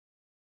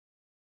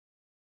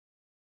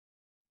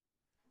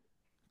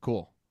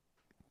Cool.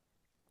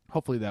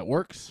 Hopefully that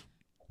works.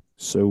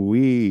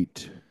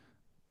 Sweet.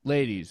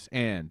 Ladies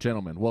and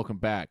gentlemen, welcome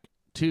back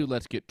to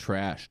Let's Get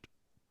Trashed.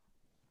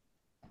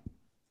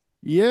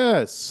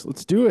 Yes,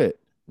 let's do it.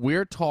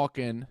 We're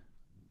talking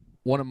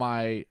one of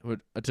my,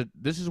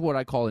 this is what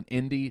I call an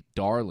indie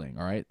darling,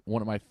 all right?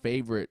 One of my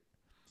favorite,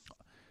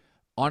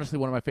 honestly,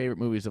 one of my favorite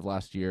movies of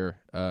last year.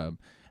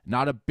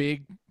 Not a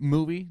big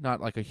movie,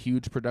 not like a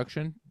huge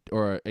production,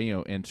 or,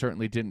 and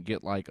certainly didn't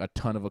get like a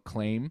ton of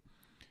acclaim.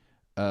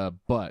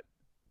 But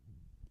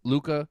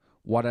Luca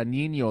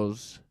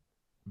Guadagnino's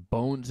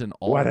Bones and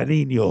All.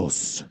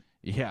 Guadagnino's.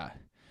 Yeah.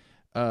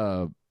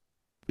 Luca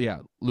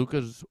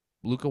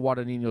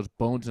Guadagnino's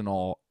Bones and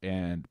All,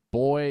 and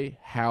boy,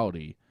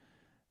 howdy,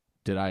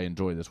 did I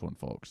enjoy this one,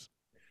 folks.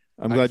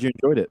 I'm glad you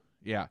enjoyed it.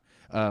 Yeah.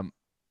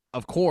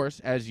 Of course,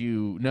 as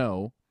you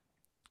know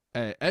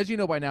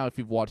by now, if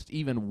you've watched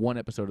even one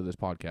episode of this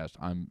podcast,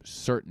 I'm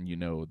certain you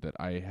know that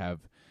I have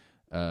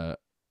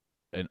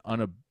an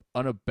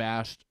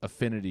unabashed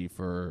affinity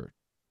for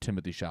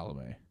Timothée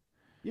Chalamet.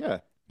 Yeah.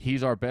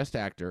 He's our best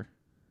actor.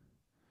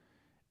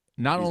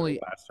 He's our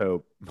last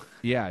hope.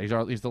 Yeah,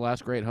 he's the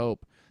last great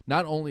hope.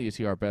 Not only is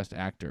he our best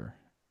actor,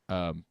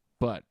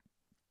 but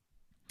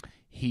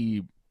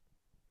he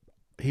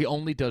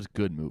only does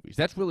good movies.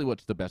 That's really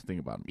what's the best thing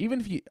about him.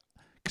 Even if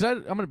because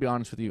I'm going to be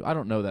honest with you, I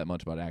don't know that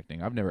much about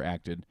acting. I've never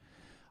acted.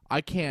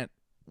 I can't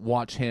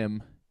watch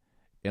him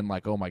and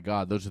like, oh my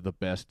God, those are the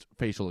best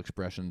facial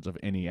expressions of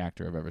any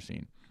actor I've ever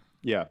seen.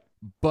 Yeah.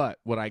 But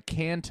what I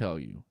can tell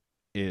you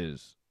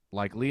is,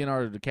 like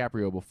Leonardo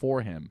DiCaprio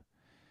before him,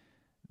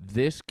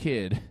 this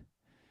kid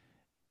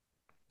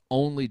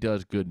only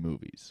does good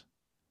movies.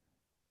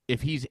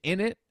 If he's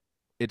in it,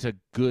 it's a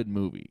good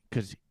movie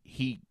because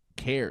he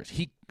cares.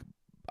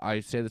 I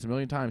say this a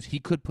million times, he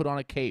could put on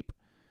a cape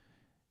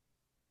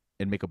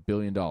and make $1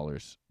 billion.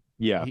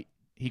 Yeah.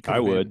 He could. I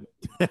would.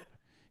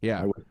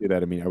 Yeah. I would do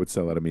that. I would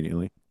sell that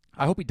immediately.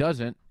 I hope he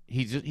doesn't.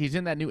 He's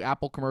in that new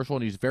Apple commercial,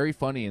 and he's very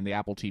funny in the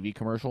Apple TV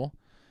commercial,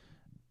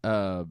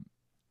 where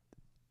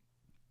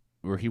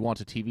he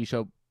wants a TV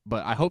show.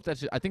 But I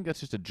think that's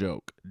just a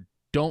joke.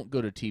 Don't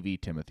go to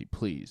TV, Timothy,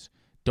 please.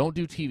 Don't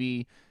do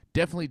TV.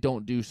 Definitely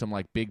don't do some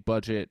like big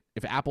budget.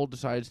 If Apple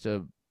buys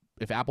a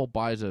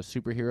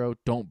superhero,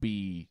 don't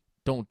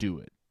do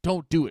it.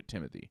 Don't do it,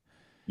 Timothy.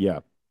 Yeah.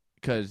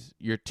 Because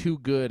you're too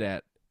good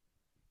at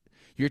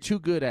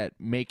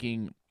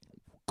making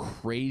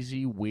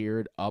crazy,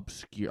 weird,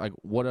 obscure, like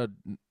what a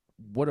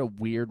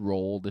weird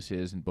role this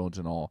is in Bones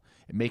and All,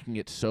 and making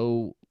it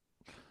so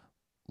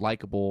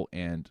likable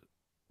and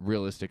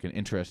realistic and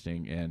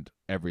interesting and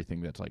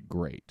everything that's like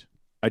great.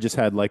 I just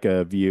had like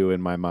a view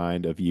in my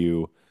mind of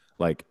you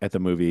like at the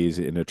movies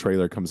and a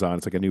trailer comes on.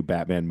 It's like a new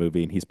Batman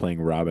movie and he's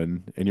playing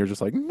Robin and you're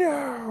just like,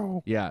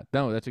 no. Yeah,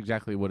 no, that's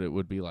exactly what it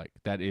would be like.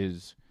 That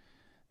is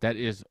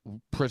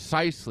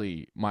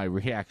precisely my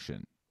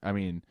reaction. I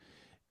mean,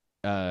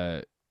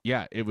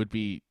 yeah, it would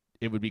be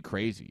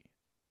crazy.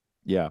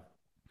 Yeah.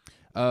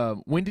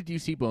 When did you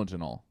see Bones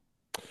and All?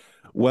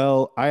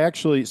 Well, I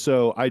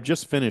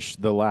just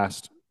finished the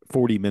last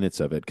 40 minutes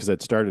of it because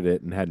I'd started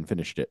it and hadn't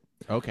finished it.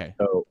 Okay.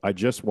 So I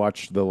just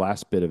watched the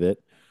last bit of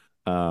it.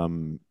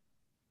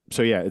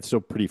 So yeah, it's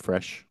still pretty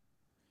fresh.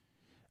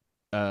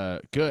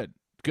 Good.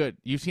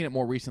 You've seen it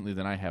more recently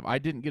than I have. I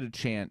didn't get a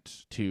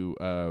chance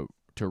to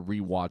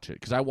rewatch it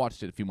because I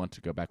watched it a few months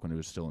ago, back when it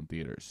was still in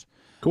theaters.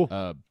 Cool.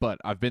 But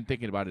I've been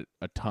thinking about it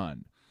a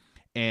ton,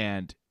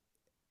 and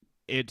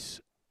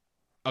it's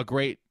a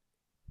great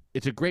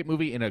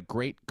movie and a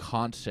great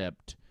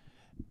concept.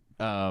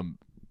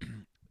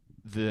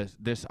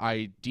 This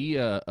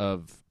idea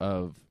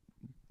of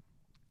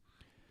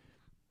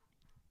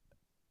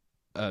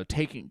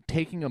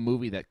taking a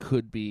movie that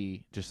could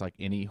be just like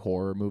any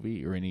horror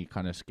movie or any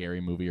kind of scary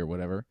movie or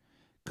whatever,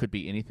 could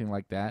be anything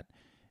like that,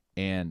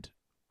 and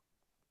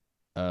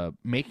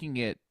making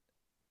it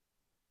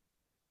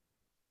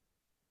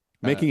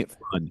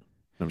fun.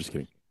 I'm just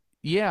kidding.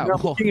 Yeah, No,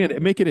 well,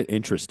 making it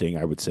interesting,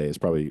 I would say, is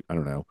probably, I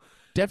don't know.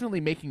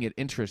 definitely making it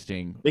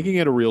interesting. Making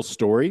it a real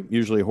story.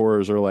 Usually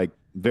horrors are like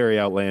very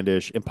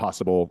outlandish,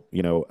 impossible,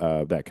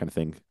 that kind of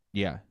thing.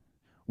 Yeah.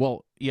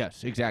 Well,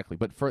 yes, exactly.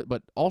 But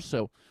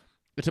also,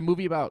 it's a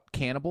movie about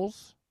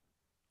cannibals,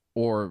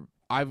 or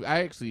I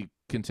actually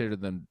consider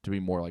them to be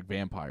more like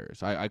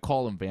vampires. I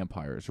call them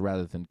vampires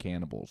rather than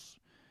cannibals.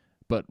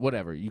 But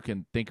whatever, you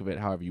can think of it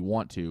however you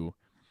want to.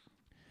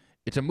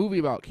 It's a movie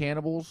about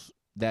cannibals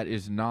that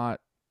is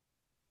not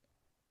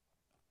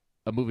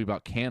a movie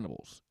about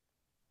cannibals.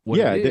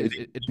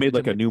 It's made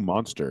like a new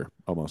monster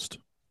almost.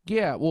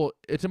 Yeah, well,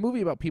 it's a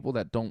movie about people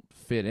that don't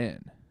fit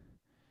in.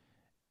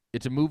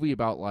 It's a movie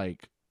about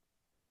like,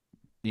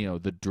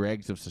 the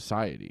dregs of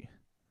society.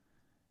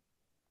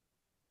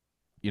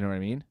 You know what I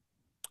mean?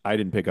 I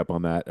didn't pick up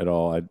on that at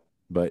all.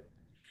 But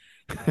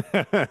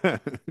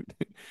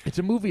it's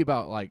a movie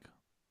about like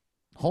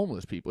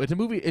homeless people. It's a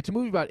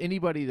movie about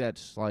anybody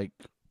that's like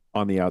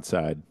on the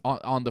outside,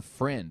 on the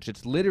fringe.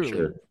 It's literally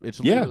Sure. it's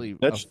Yeah, literally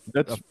that's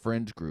a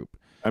fringe group.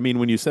 I mean,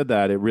 when you said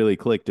that, it really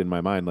clicked in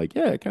my mind. Like,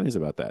 yeah, it kind of is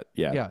about that.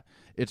 Yeah. Yeah,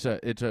 it's a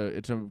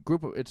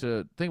group of it's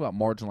a thing about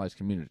marginalized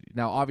community.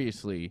 Now,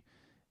 obviously,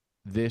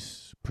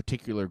 this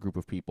particular group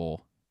of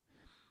people,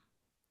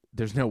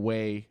 there's no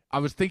way. I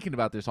was thinking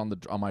about this on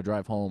my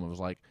drive home. I was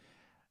like,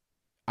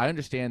 I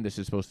understand this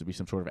is supposed to be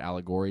some sort of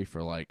allegory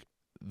for like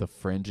the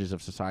fringes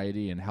of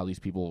society and how these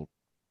people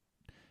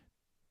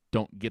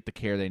don't get the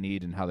care they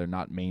need and how they're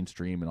not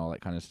mainstream and all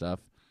that kind of stuff.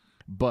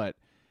 But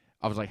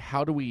I was like,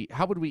 how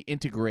would we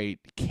integrate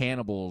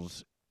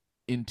cannibals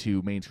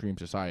into mainstream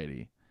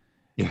society?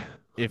 Yeah.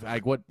 If I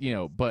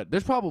but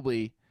there's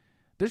probably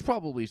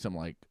some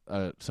like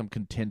some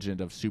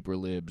contingent of super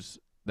libs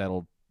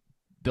they'll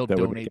That would make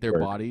donate it their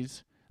work.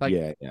 bodies, like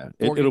Yeah, yeah.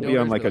 organ It'll be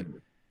on donors, like be a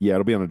like, yeah,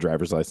 it'll be on a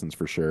driver's license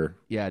for sure.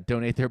 yeah,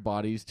 donate their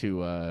bodies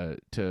to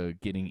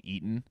getting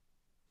eaten.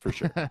 For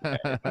sure.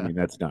 I mean,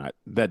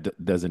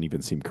 doesn't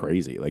even seem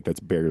crazy. Like that's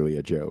barely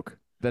a joke.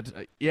 That's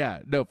yeah,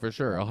 no, for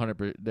sure,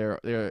 100%.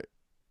 They're.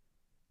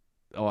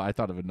 Oh, I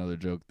thought of another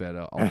joke that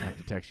I'll have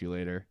to text you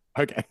later.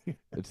 Okay.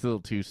 It's a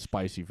little too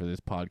spicy for this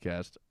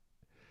podcast.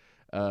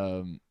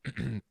 Um,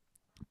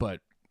 but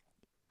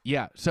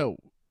yeah, so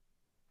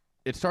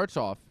it starts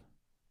off.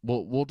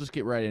 We'll just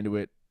get right into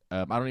it.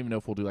 I don't even know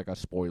if we'll do like a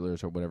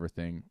spoilers or whatever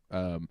thing.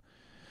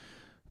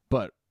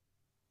 But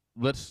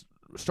let's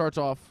starts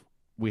off.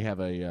 We have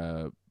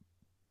a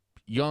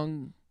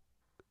young.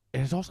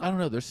 And it's also I don't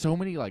know. There's so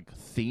many like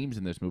themes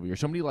in this movie, or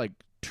so many like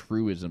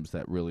truisms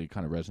that really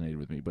kind of resonated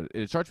with me. But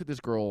it starts with this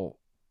girl,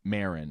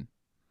 Marin.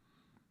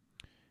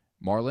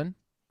 Marin.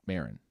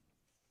 Marin.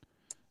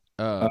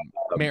 Her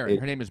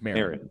name is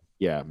Marin. Marin.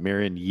 Yeah,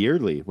 Marin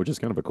Yearly, which is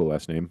kind of a cool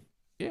last name.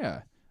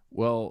 Yeah.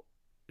 Well,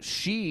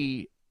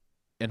 she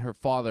and her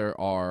father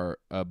are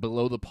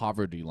below the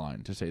poverty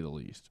line, to say the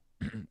least.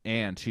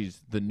 And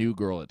she's the new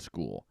girl at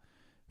school.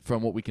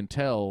 From what we can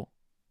tell,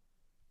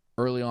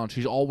 early on,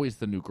 she's always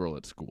the new girl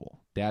at school.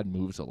 Dad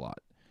moves a lot.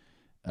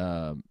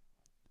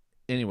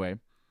 Anyway,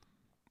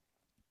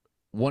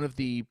 one of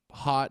the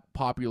hot,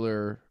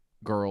 popular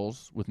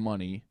girls with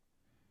money,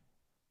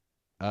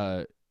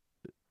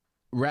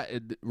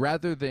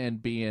 rather than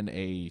being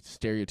a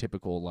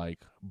stereotypical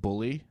like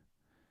bully,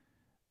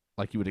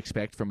 like you would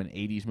expect from an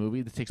 '80s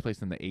movie, this takes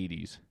place in the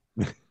 '80s.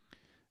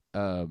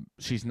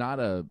 She's not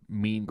a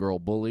mean girl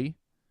bully.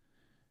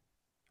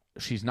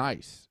 She's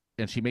nice,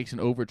 and she makes an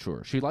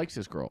overture. She likes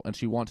this girl, and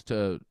she wants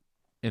to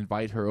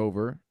invite her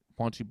over.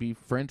 Wants to be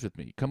friends with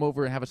me. Come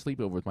over and have a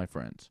sleepover with my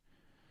friends.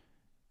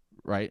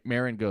 Right?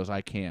 Marin goes,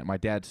 I can't. My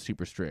dad's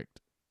super strict.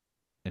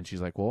 And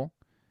she's like, well,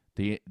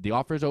 the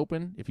offer's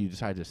open if you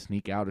decide to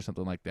sneak out or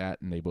something like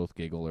that, and they both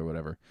giggle or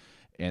whatever.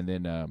 And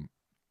then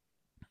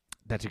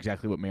that's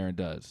exactly what Marin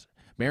does.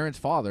 Marin's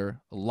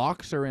father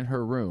locks her in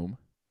her room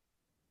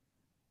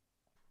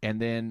and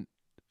then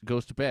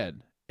goes to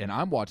bed. And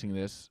I'm watching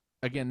this,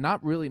 again,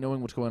 not really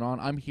knowing what's going on.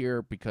 I'm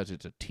here because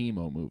it's a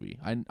Timo movie.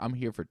 I'm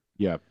here for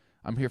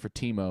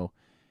Timo.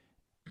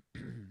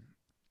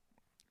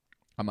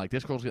 I'm like,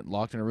 this girl's getting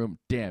locked in her room.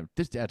 Damn,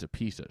 this dad's a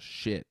piece of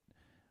shit.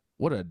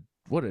 What a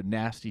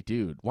nasty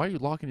dude. Why are you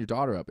locking your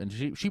daughter up? And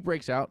she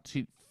breaks out.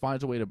 She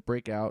finds a way to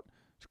break out.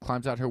 She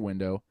climbs out her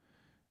window,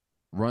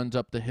 runs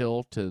up the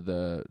hill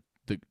to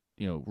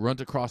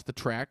runs across the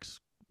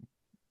tracks,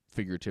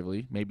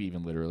 figuratively, maybe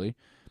even literally,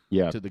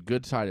 to the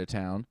good side of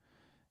town,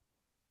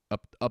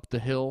 up the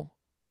hill,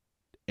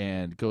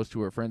 and goes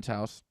to her friend's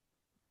house.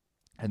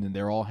 And then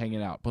they're all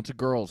hanging out. Bunch of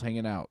girls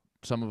hanging out.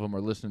 Some of them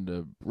are listening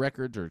to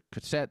records or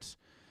cassettes.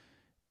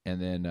 And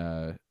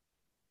then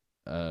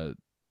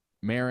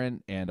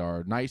Marin and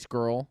our nice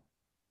girl,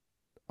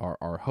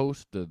 our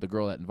host, the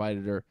girl that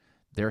invited her,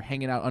 they're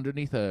hanging out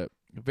underneath a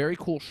very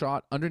cool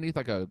shot, underneath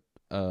like a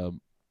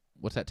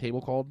what's that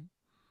table called?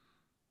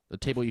 The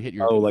table you hit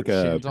your like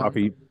a shins on?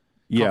 coffee.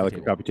 Yeah, Coffee like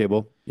table. a coffee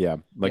table. Yeah,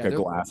 like a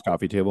glass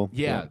coffee table.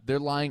 Yeah, they're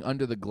lying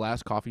under the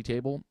glass coffee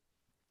table,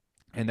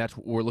 and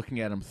we're looking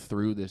at them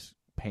through this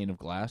pane of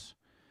glass.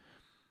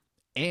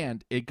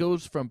 And it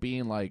goes from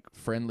being like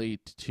friendly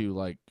to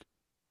like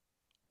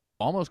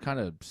almost kind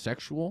of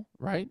sexual,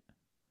 right?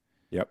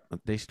 Yep.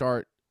 They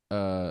start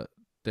they're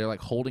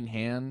like holding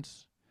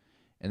hands,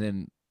 and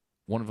then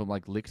one of them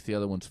like licks the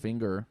other one's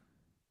finger.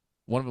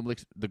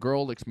 The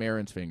girl licks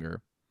Marin's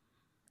finger,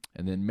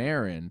 and then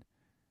Marin,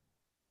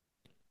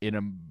 in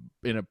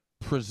a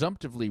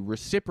presumptively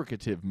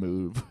reciprocative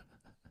move,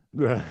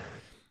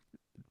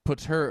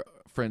 puts her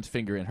friend's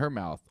finger in her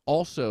mouth.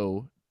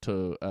 Also,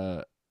 to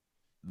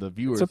the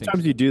viewer,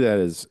 sometimes you do that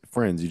as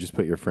friends. You just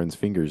put your friend's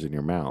fingers in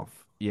your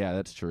mouth. Yeah,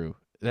 that's true.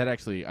 That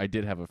actually, I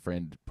did have a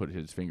friend put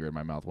his finger in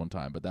my mouth one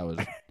time, but that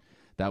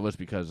was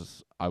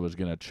because I was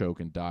gonna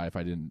choke and die if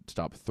I didn't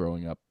stop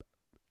throwing up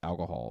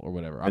alcohol or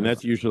whatever. And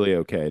that's usually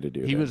okay to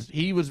do.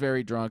 He was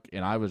very drunk,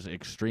 and I was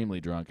extremely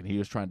drunk, and he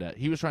was trying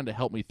to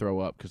help me throw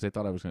up because they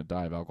thought I was gonna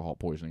die of alcohol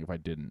poisoning if I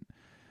didn't.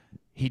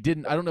 He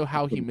didn't. I don't know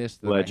how he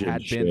missed that I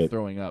had been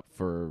throwing up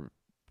for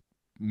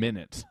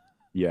minutes.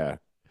 Yeah.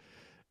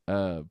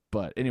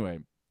 But anyway,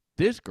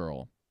 this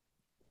girl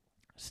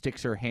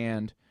sticks her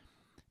hand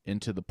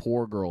into the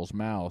poor girl's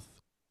mouth,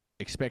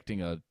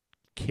 expecting a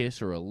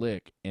kiss or a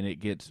lick, and it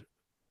gets,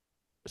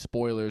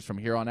 spoilers from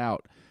here on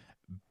out,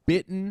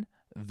 bitten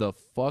the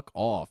fuck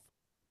off.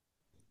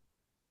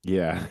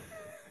 Yeah.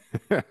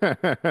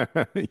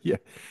 Yeah.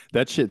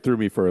 That shit threw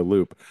me for a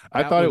loop.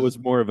 I That thought it was,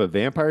 was more of a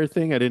vampire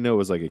thing. I didn't know it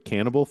was like a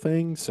cannibal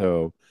thing.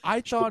 So I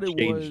shit thought it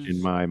changed in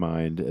was, my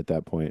mind at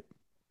that point.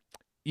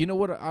 you know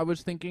what I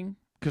was thinking?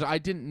 Because I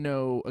didn't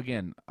know,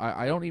 again,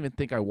 I don't even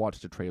think I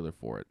watched a trailer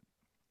for it.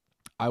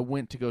 I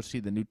went to go see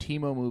the new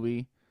Timo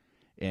movie,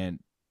 and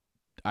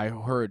I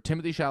heard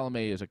Timothy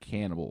Chalamet is a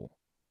cannibal,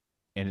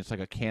 and it's like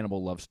a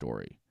cannibal love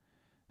story.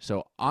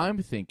 So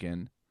I'm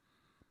thinking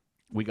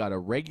we got a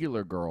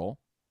regular girl.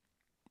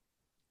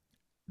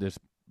 This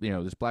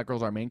this black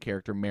girl's our main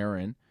character,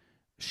 Marin.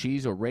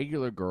 She's a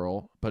regular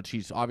girl, but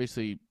she's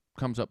obviously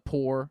comes up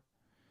poor.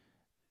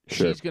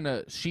 Sure.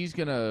 She's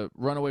gonna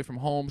run away from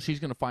home. She's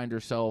gonna find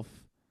herself.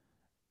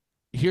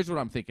 Here's what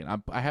I'm thinking.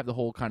 I have the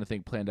whole kind of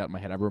thing planned out in my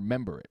head. I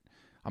remember it.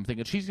 I'm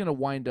thinking she's gonna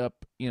wind up,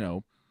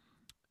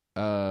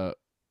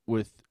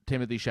 with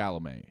Timothy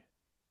Chalamet,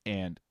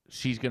 and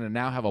she's gonna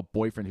now have a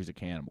boyfriend who's a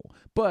cannibal.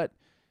 But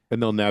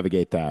And they'll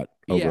navigate that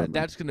over. yeah,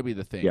 that's gonna be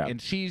the thing. Yeah, And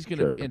sure.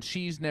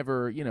 she's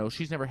never,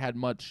 she's never had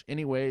much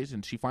anyways,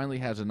 and she finally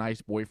has a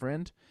nice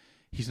boyfriend.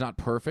 He's not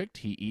perfect.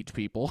 He eats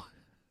people.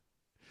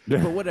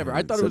 But whatever.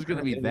 I thought it was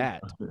gonna be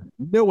that.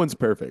 No one's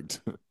perfect.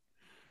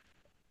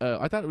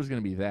 I thought it was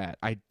gonna be that.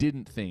 I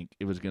didn't think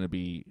it was gonna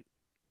be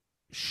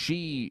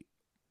she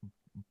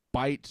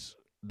bites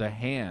the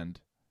hand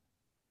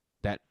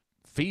that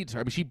feeds her.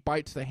 I mean, she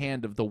bites the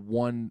hand of the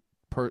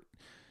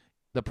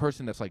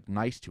person that's like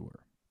nice to her.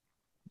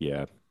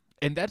 Yeah.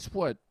 And that's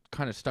what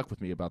kind of stuck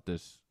with me about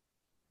this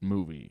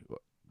movie.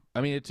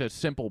 I mean, it's a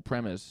simple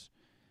premise,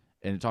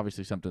 and it's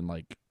obviously something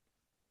like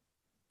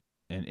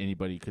and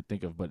anybody could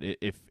think of. But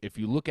if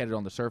you look at it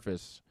on the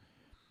surface,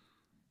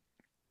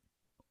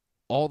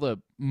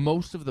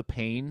 most of the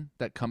pain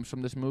that comes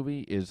from this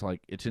movie is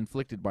like it's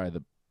inflicted by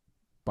the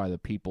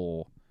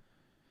people.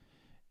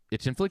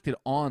 It's inflicted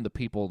on the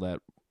people that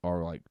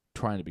are like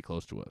trying to be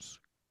close to us.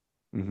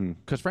 Mm-hmm.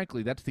 Because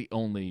frankly, that's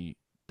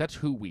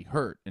who we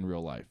hurt in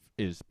real life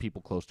is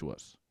people close to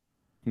us.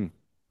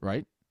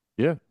 Right?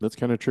 Yeah, that's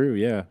kind of true.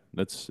 Yeah,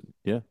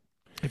 yeah.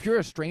 If you're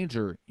a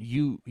stranger,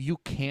 you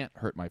can't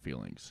hurt my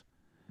feelings.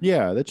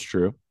 Yeah, that's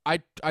true. I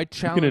You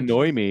challenge. can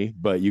annoy me,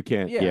 but you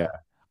can't. Yeah.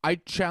 I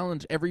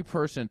challenge every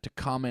person to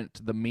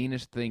comment the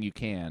meanest thing you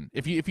can.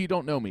 If you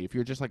don't know me, if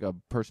you're just like a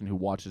person who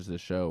watches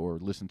this show or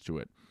listens to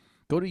it,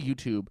 go to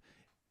YouTube,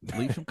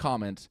 leave some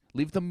comments,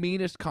 leave the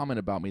meanest comment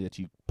about me that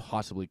you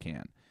possibly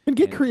can. And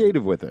get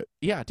creative with it.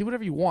 Yeah, do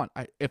whatever you want.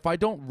 If I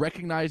don't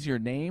recognize your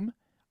name,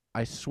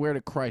 I swear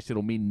to Christ,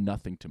 it'll mean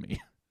nothing to me.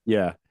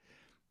 Yeah.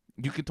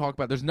 You can talk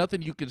about. There's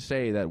nothing you can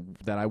say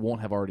that I won't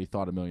have already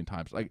thought a million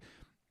times. Like,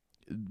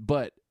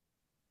 but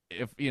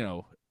if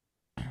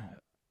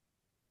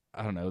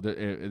I don't know.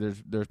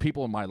 There's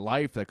people in my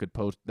life that could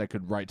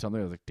write something.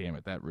 I was like, damn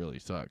it, that really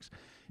sucks.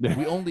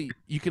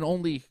 You can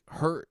only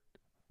hurt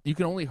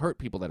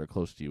people that are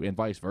close to you, and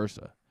vice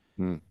versa.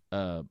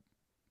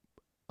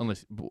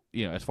 Unless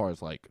as far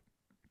as like,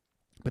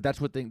 but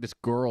that's what this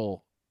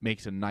girl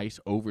makes a nice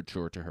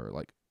overture to her.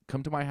 Like,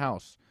 come to my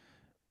house,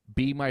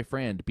 be my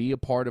friend, be a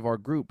part of our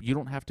group. You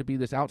don't have to be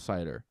this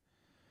outsider,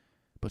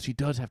 but she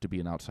does have to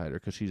be an outsider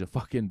because she's a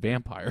fucking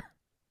vampire.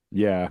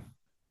 Yeah.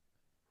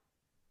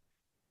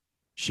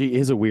 She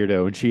is a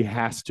weirdo, and she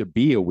has to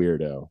be a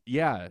weirdo.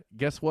 Yeah,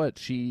 guess what?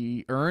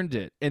 She earned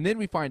it. And then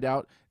we find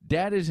out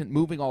Dad isn't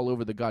moving all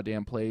over the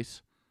goddamn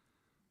place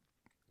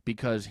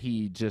because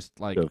he just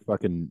like a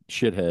fucking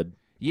shithead.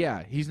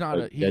 Yeah, he's not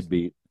a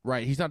deadbeat.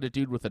 Right, he's not a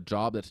dude with a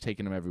job that's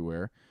taking him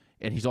everywhere,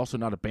 and he's also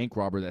not a bank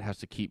robber that has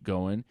to keep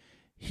going.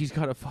 He's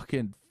got a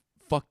fucking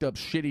fucked up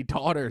shitty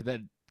daughter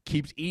that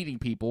keeps eating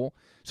people.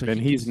 So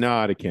he's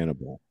not a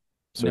cannibal.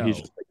 So he's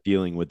No. just like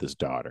dealing with his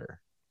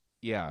daughter.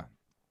 Yeah.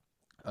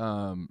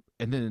 And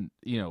then,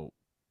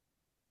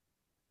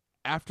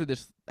 after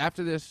this,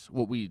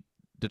 what we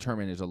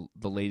determine is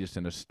the latest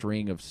in a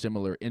string of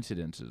similar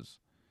incidences.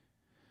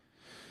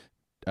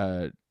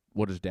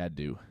 What does Dad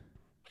do?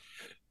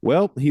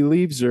 Well, he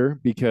leaves her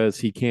because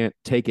he can't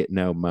take it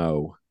no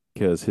mo.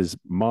 Because his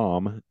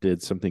mom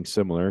did something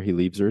similar. He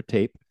leaves her a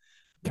tape,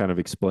 kind of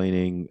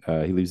explaining.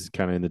 He leaves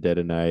kind of in the dead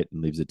of night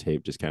and leaves a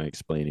tape, just kind of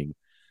explaining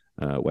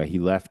why he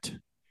left.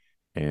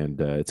 And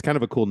it's kind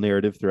of a cool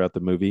narrative throughout the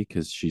movie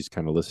because she's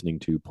kind of listening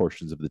to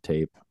portions of the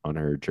tape on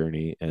her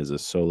journey as a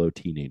solo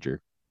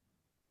teenager.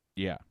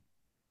 Yeah.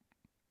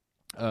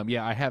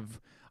 Yeah, I have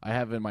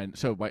in mind.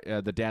 So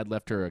the dad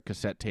left her a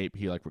cassette tape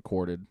he like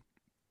recorded.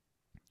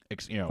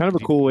 Kind of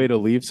a cool way to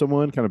leave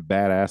someone, kind of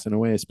badass in a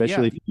way,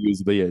 especially if you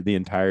use the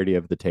entirety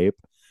of the tape.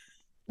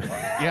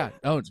 Yeah.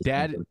 Oh,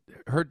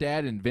 her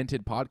dad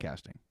invented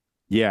podcasting.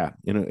 Yeah,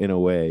 in a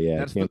way,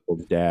 yeah.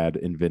 Canceled dad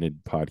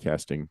invented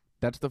podcasting.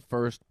 That's the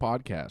first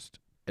podcast.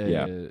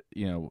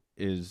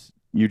 Is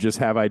you just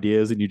have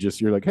ideas and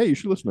you're like, hey, you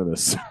should listen to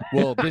this.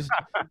 Well,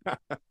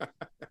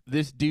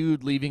 this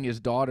dude leaving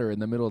his daughter in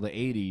the middle of the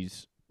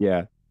 80s.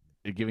 Yeah.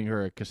 Giving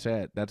her a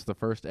cassette. That's the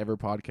first ever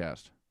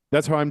podcast.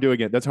 That's how I'm doing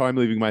it. That's how I'm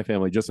leaving my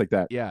family, just like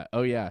that. Yeah.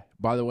 Oh yeah.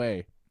 By the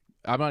way,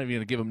 I'm not even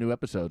gonna give them new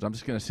episodes. I'm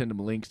just gonna send them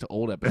links to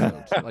old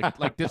episodes,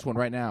 like this one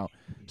right now.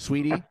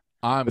 Sweetie,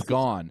 I'm This is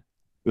gone.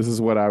 this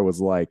is what I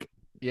was like.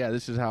 Yeah,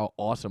 this is how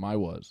awesome I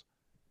was.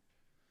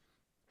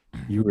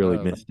 You really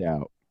Um, missed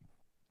out.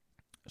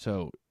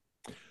 so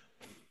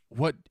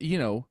what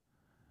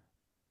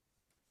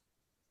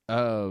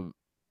uh,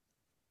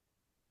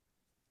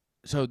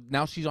 so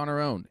now she's on her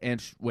own,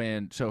 and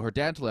so her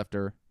dad's left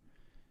her.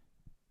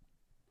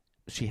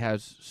 She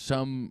has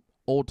some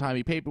old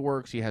timey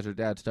paperwork. She has her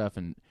dad's stuff,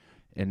 and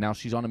now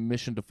she's on a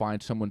mission to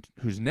find someone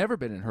who's never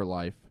been in her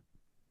life,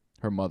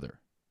 her mother,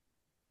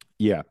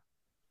 Yeah.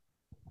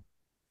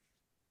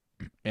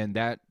 and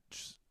that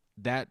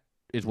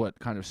is what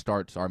kind of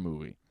starts our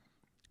movie.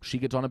 She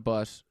gets on a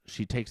bus.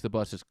 She takes the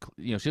bus.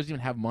 She doesn't even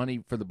have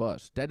money for the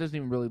bus. Dad doesn't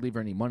even really leave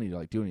her any money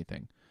to do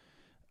anything.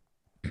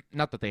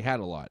 Not that they had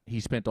a lot. He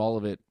spent all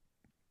of it.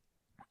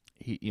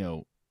 He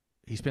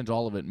spends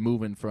all of it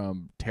moving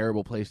from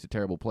terrible place to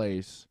terrible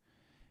place,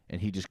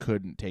 and he just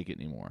couldn't take it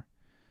anymore.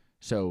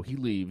 So he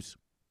leaves,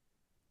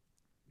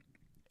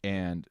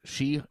 and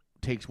she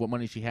takes what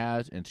money she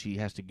has, and she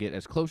has to get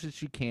as close as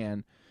she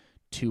can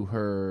to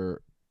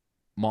her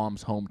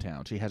mom's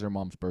hometown. She has her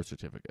mom's birth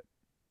certificate.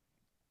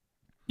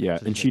 Yeah.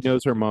 So And she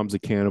knows her mom's a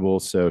cannibal,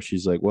 so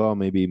she's like, well,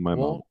 maybe my mom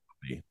will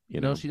be,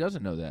 no, she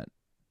doesn't know that.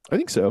 I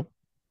think so.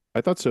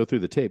 I thought so through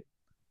the tape.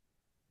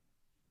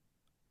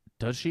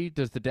 Does she?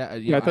 Does the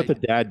dad? Yeah, I thought the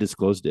dad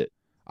disclosed it.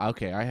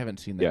 Okay, I haven't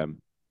seen that.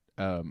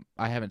 Yeah.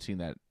 I haven't seen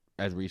that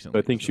as recently.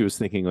 But I think she was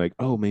thinking like,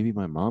 oh, maybe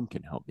my mom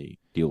can help me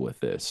deal with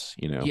this,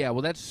 Yeah,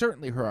 well, that's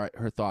certainly her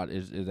thought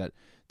is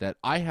that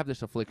I have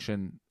this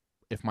affliction.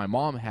 If my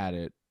mom had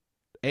it,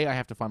 I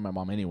have to find my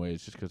mom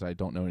anyways, just because I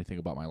don't know anything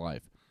about my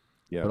life.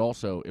 Yeah. But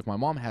also, if my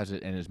mom has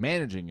it and is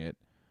managing it,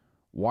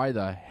 why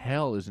the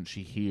hell isn't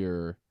she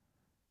here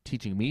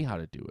teaching me how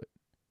to do it?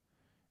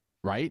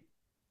 Right?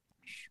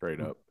 Straight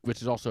up.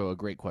 Which is also a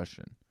great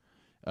question.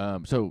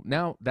 So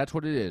now that's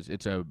what it is.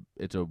 It's a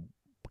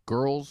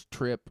girl's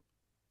trip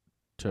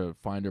to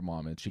find her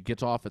mom, and she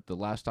gets off at the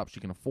last stop she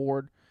can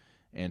afford,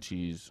 and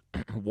she's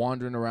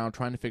wandering around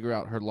trying to figure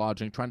out her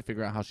lodging, trying to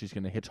figure out how she's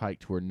going to hitchhike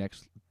to her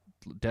next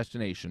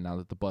destination now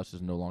that the bus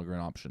is no longer an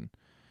option.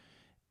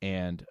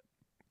 And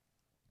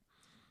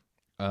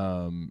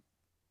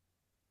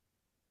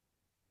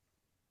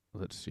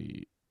let's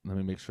see. Let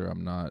me make sure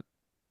I'm not.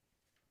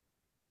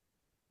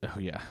 Oh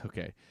yeah,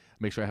 okay.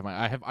 Make sure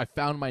I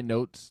found my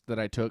notes that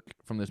I took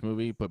from this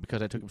movie, but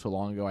because I took them so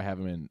long ago, I have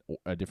them in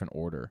a different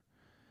order.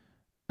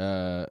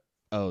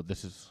 Oh,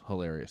 this is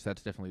hilarious.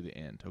 That's definitely the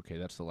end. Okay,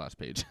 that's the last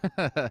page.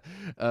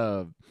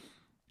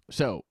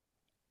 So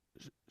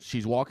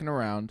she's walking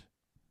around.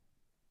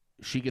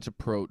 She gets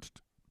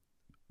approached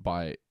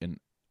by an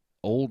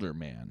older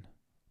man,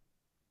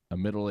 a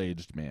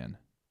middle-aged man.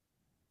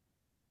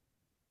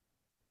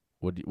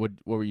 What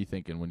were you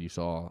thinking when you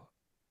saw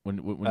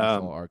you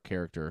saw our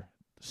character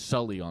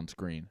Sully on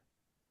screen?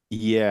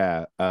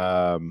 Yeah.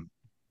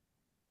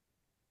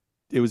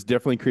 It was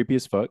definitely creepy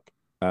as fuck.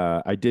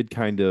 I did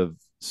kind of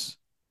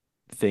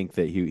think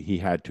that he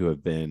had to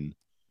have been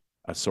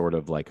a sort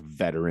of like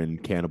veteran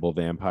cannibal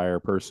vampire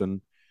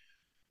person,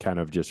 kind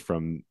of just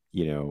from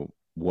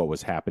what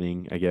was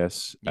happening, I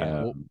guess.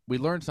 Yeah. Well, we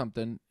learned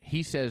something.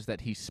 He says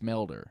that he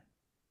smelled her.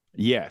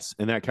 Yes,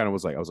 and that kind of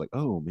was like I was like,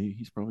 oh, maybe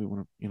he's probably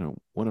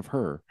one of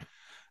her.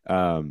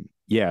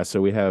 Yeah,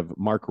 so we have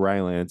Mark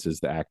Rylance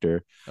as the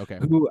actor, Okay.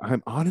 who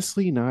I'm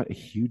honestly not a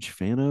huge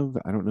fan of.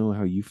 I don't know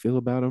how you feel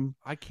about him.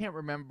 I can't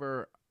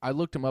remember. I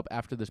looked him up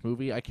after this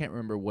movie. I can't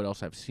remember what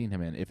else I've seen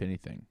him in, if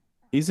anything.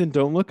 He's in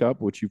Don't Look Up,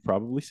 which you've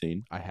probably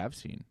seen. I have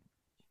seen.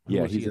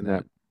 Yeah, he's in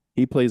that.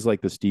 He plays like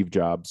the Steve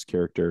Jobs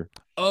character.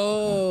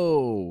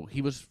 Oh,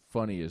 he was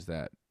funny as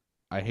that.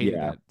 I hated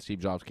Yeah. that Steve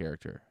Jobs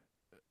character,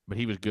 but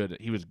he was good.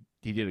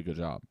 He did a good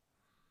job.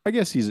 I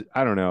guess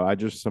I don't know. I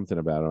just something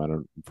about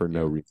him. For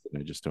no Yeah. reason.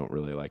 I just don't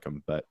really like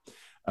him. But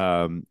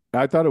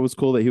I thought it was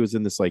cool that he was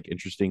in this like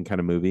interesting kind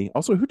of movie.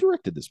 Also, who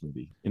directed this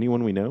movie?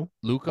 Anyone we know?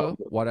 Luca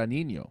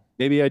Guadagnino.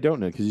 Maybe I don't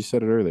know because you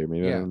said it earlier.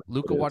 Maybe I don't know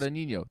Luca who it is.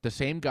 Guadagnino, the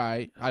same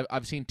guy.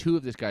 I've seen two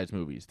of this guy's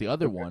movies. The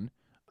other one,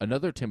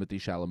 another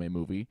Timothée Chalamet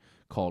movie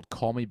called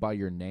Call Me by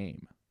Your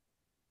Name.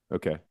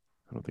 Okay,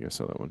 I don't think I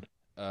saw that one.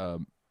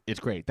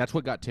 It's great. That's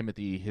what got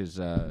Timothy his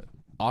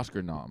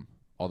Oscar nom.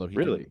 Although he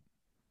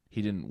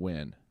didn't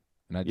win,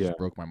 and I just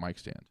broke my mic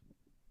stand.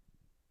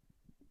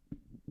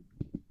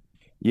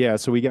 Yeah,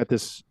 so we got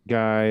this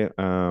guy.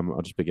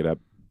 I'll just pick it up,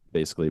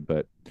 basically,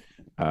 but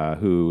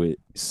who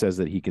says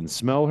that he can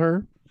smell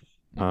her.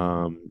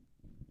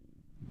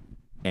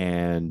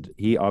 And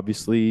he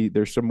obviously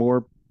there's some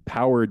more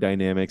power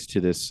dynamics to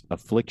this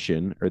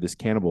affliction or this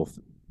cannibal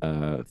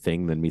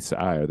thing than meets the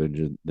eye, or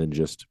than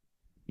just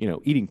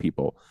eating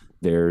people.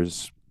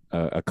 There's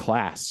a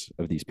class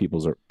of these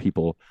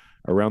people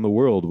around the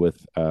world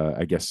with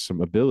I guess some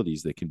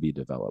abilities that can be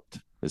developed.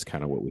 Is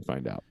kind of what we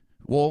find out.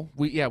 Well,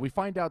 we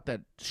find out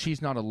that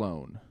she's not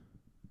alone,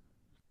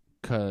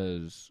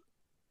 because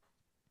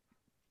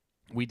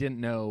we didn't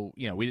know,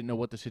 we didn't know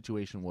what the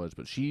situation was,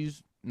 but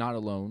she's not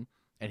alone,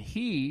 and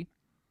he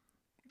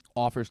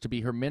offers to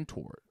be her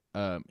mentor.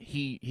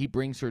 He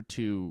brings her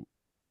to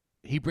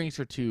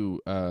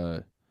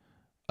a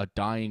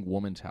dying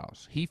woman's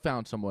house. He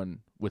found someone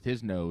with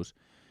his nose.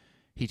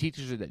 He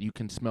teaches her that you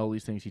can smell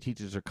these things. He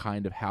teaches her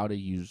kind of how to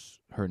use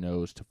her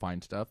nose to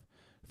find stuff,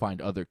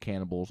 find other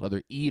cannibals,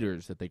 other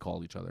eaters that they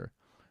call each other,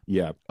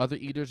 Yeah. other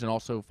eaters, and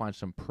also find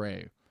some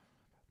prey.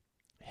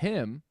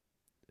 Him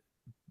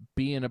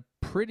being a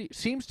pretty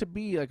seems to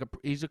be like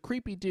he's a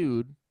creepy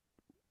dude,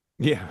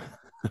 Yeah.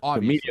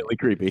 obviously Immediately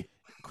creepy.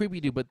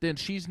 creepy dude. But then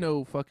she's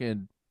no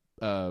fucking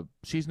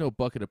she's no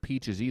bucket of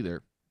peaches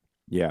either.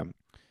 Yeah.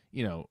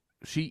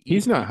 She eats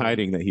He's not people.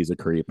 hiding that he's a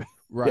creep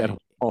Right. at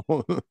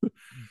all.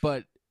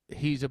 But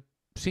he's a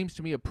seems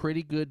to me a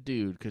pretty good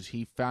dude because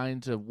he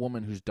finds a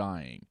woman who's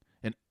dying,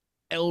 an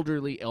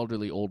elderly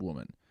old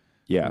woman.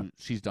 Yeah.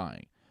 She's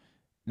dying.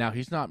 Now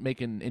he's not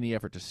making any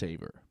effort to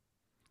save her,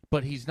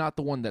 but he's not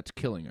the one that's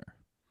killing her.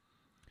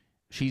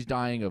 She's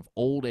dying of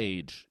old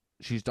age.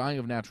 She's dying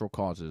of natural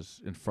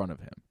causes in front of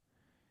him.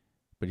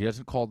 But he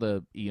doesn't call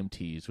the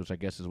EMTs, which I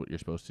guess is what you're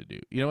supposed to do.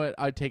 You know what?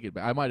 I take it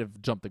back. I might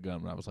have jumped the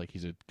gun when I was like,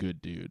 he's a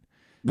good dude.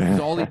 Because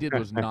all he did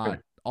was not.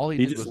 All he,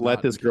 He did just was let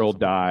not this kill girl someone.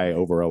 die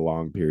over a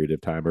long period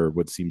of time, or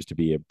what seems to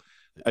be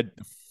a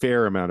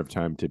fair amount of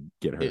time to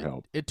get her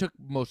help. It took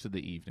most of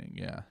the evening,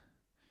 yeah.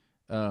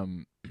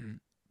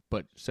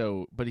 But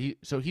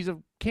he's a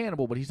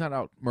cannibal, but he's not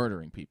out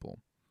murdering people.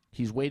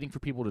 He's waiting for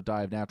people to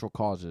die of natural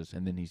causes,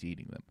 and then he's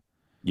eating them.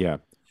 Yeah.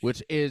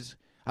 Which is,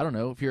 I don't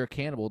know, if you're a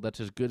cannibal, that's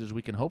as good as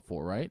we can hope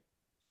for, right?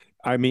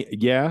 I mean,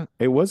 yeah,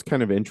 it was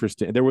kind of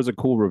interesting. There was a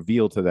cool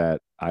reveal to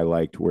that I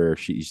liked where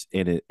she's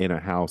in a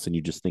house and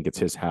you just think it's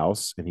his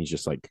house and he's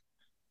just like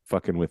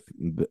fucking with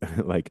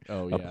like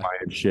Oh yeah,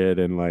 appliance shit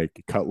and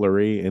like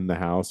cutlery in the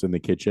house in the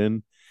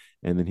kitchen.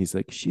 And then he's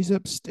like, she's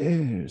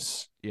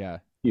upstairs. yeah,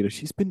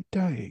 She's been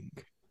dying.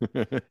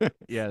 yeah. And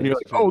you're That's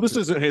like, true. oh, this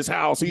isn't his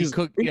house. He's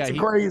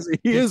crazy.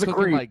 He is a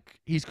creep.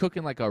 He's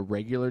cooking like a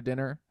regular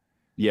dinner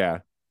Yeah.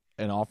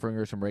 and offering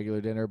her some regular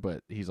dinner,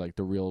 but he's like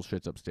the real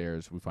shit's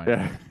upstairs. We find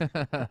Yeah.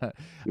 out.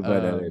 You'll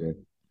find out later.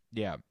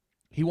 Yeah,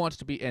 he wants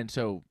to be, and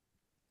so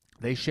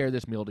they share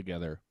this meal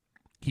together.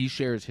 He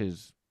shares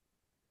his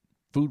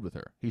food with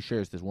her. He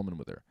shares this woman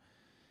with her,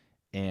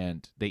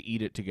 and they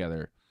eat it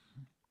together.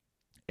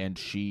 And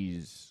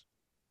she's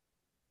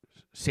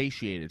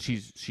satiated.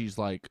 She's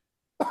like,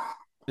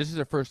 this is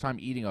her first time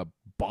eating a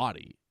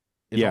body.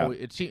 Yeah.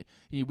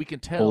 We can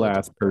tell. Whole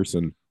ass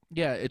person.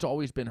 Yeah, it's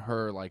always been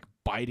her like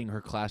biting her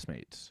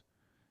classmates.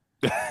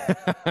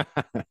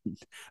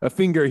 A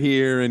finger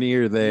here, an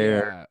ear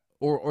there. Yeah.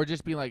 Or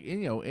just being like,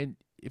 and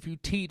if you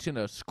teach in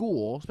a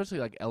school, especially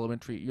like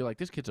elementary, you're like,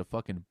 this kid's a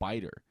fucking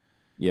biter.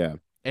 Yeah.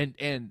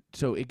 And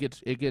so it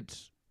gets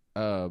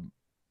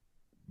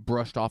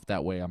brushed off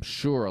that way, I'm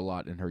sure, a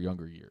lot in her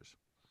younger years.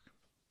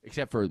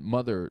 Except for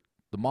the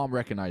mom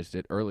recognized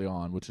it early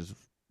on, which is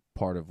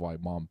part of why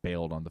mom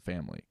bailed on the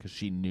family, because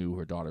she knew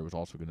her daughter was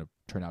also going to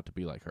turn out to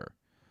be like her.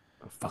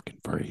 A fucking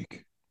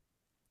freak.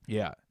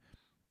 Yeah.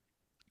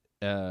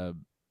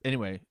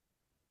 Anyway,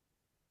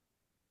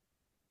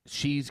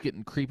 she's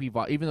getting creepy.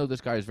 Even though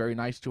this guy is very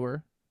nice to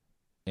her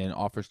and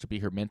offers to be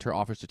her mentor,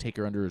 offers to take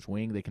her under his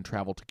wing, they can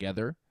travel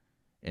together,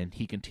 and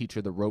he can teach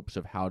her the ropes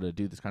of how to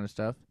do this kind of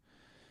stuff.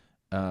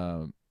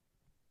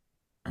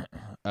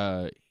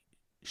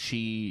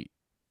 She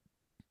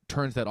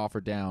turns that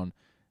offer down,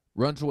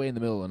 runs away in the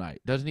middle of the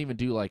night. Doesn't even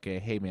do like a,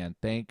 hey man,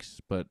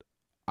 thanks, but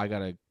I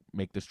gotta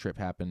make this trip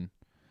happen.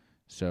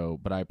 So,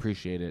 but I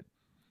appreciate it.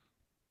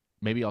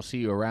 Maybe I'll see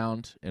you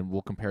around and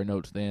we'll compare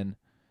notes then.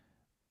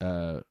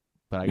 But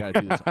I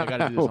gotta do this. I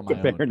gotta do this on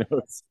my own.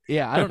 Notes.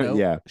 Yeah, I don't know.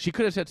 Yeah. She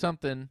could have said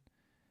something.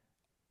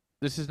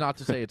 This is not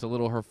to say it's a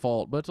little her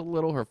fault, but it's a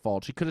little her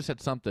fault. She could have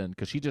said something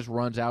because she just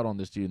runs out on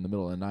this dude in the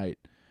middle of the night.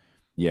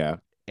 Yeah.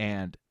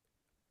 And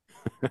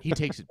he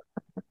takes it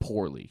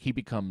poorly.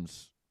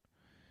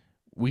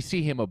 We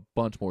see him a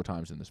bunch more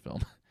times in this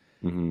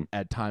film,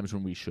 at times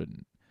when we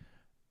shouldn't.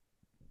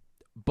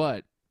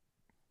 But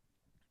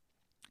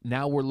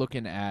now we're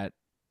looking at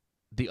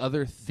the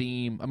other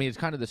theme. I mean, it's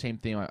kind of the same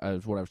theme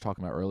as what I was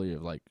talking about earlier,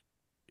 of like,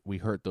 we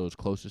hurt those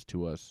closest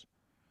to us.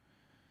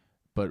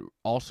 But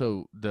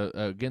also,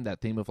 again,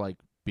 that theme of like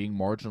being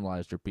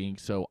marginalized or being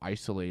so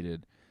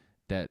isolated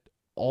that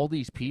all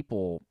these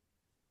people,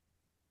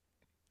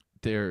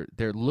 they're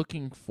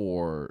looking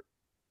for,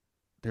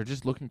 they're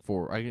just looking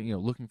for,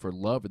 looking for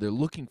love. Or they're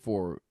looking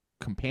for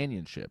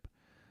companionship.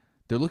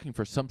 They're looking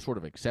for some sort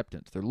of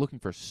acceptance. They're looking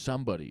for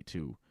somebody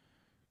to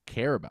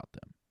care about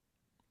them.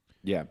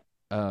 Yeah.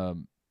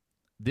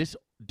 This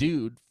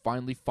dude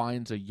finally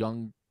finds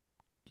another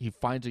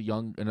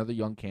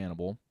young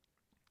cannibal,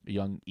 a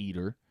young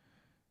eater.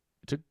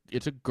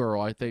 It's a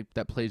girl. I think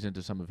that plays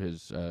into some of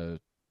his.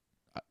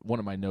 One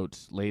of my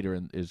notes later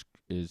is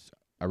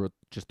I wrote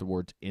just the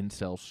words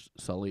incel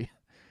Sully.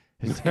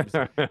 His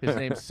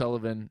name's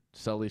Sullivan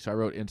Sully, so I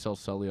wrote incel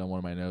Sully on one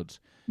of my notes.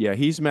 Yeah,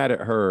 he's mad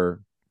at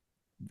her.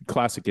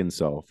 Classic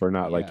incel for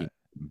not liking.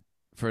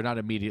 For not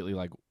immediately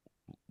like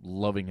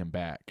loving him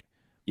back.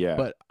 Yeah.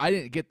 But I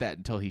didn't get that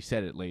until he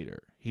said it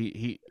later.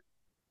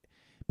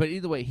 But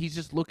either way, he's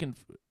just looking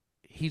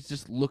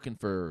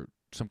for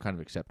some kind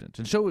of acceptance,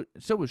 and so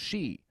was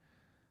she.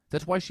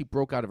 That's why she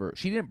broke out of her.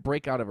 She didn't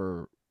break out of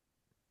her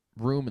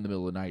room in the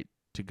middle of the night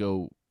to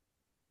go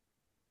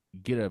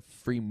get a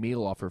free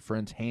meal off her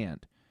friend's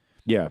hand.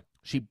 Yeah.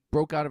 She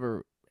broke out of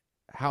her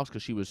house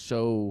because she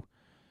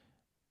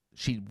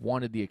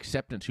wanted the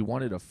acceptance. She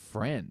wanted a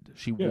friend.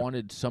 She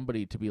wanted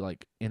somebody to be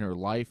like in her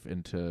life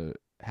and to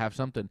have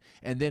something.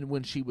 And then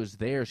when she was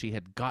there, she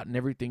had gotten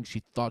everything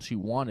she thought she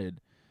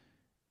wanted.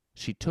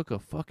 She took a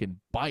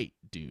fucking bite,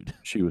 dude.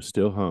 She was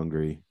still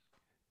hungry.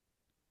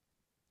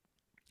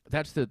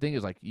 That's the thing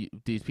is like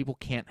these people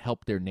can't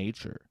help their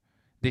nature.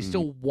 They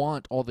still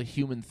want all the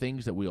human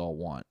things that we all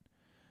want,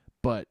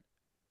 but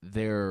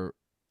their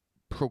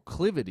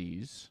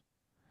proclivities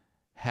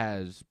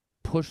has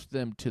pushed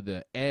them to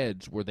the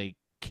edge where they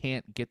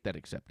can't get that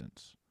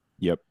acceptance.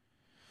 Yep.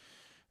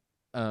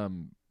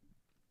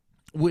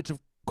 Which of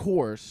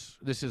course,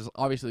 this is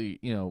obviously,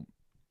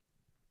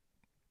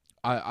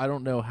 I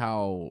don't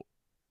know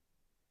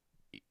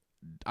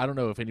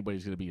if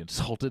anybody's going to be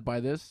insulted by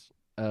this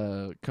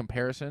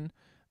comparison,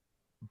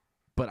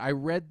 but I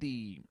read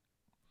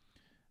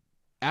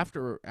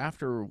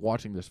after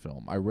watching this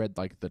film, I read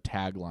like the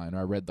tagline, or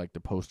I read like the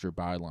poster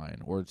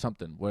byline or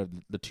something, where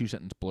the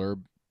 2-sentence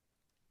blurb,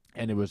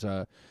 and it was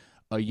a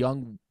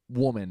young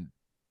woman.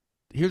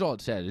 Here's all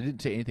it said. It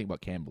didn't say anything about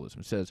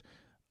cannibalism. It says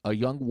a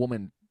young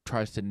woman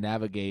tries to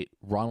navigate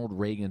Ronald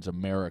Reagan's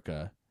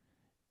America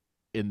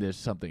in this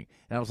something,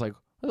 and I was like,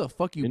 how the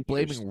fuck you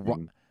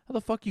blaming? How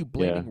the fuck you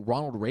blaming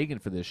Ronald Reagan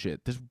for this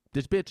shit? This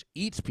bitch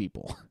eats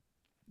people.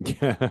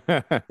 Yeah.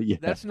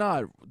 That's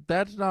not.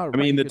 I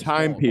mean, the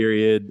time fault.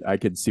 period, I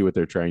could see what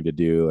they're trying to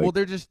do. Like, Well,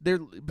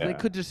 they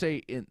could just say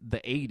in the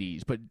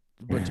 80s, but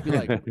to be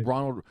like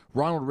Ronald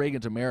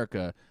Reagan's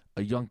America,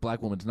 a young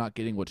black woman's not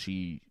getting what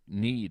she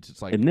needs.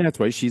 It's like, and that's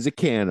why she's a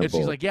cannibal. and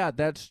she's like, yeah,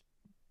 that's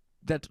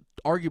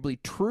arguably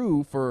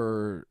true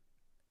for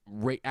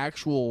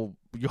actual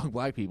young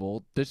black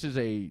people. This is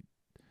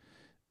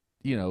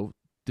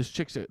this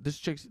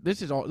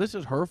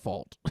is her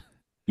fault.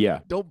 Yeah.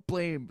 Don't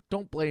blame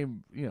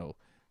the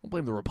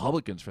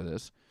Republicans for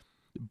this.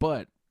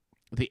 But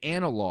the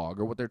analog,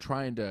 or what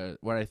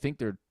I think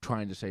they're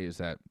trying to say is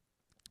that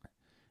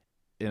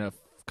in a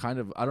kind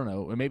of, I don't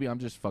know, and maybe I'm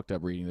just fucked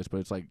up reading this, but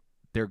it's like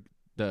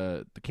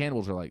the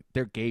cannibals are like,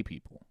 they're gay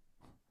people.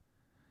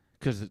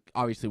 Because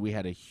obviously we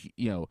had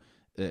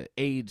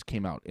AIDS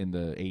came out in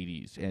the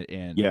 80s,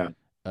 and yeah.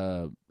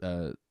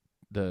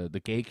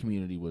 The gay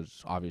community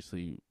was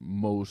obviously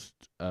most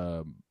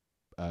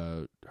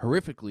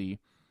horrifically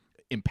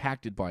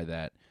impacted by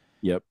that.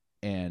 Yep.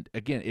 And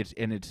again, it's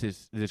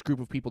this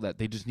group of people that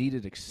they just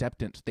needed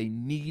acceptance. They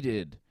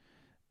needed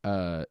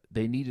the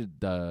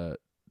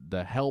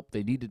help.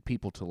 They needed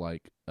people to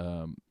like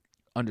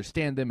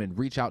understand them and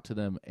reach out to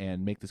them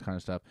and make this kind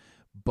of stuff.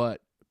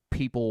 But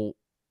people,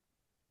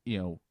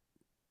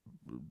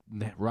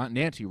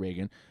 Nancy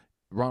Reagan,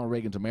 Ronald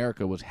Reagan's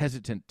America was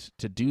hesitant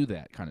to do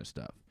that kind of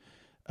stuff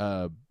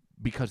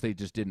because they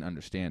just didn't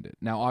understand it.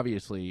 Now,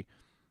 obviously,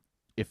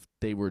 if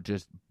they were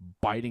just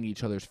biting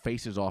each other's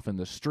faces off in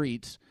the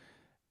streets,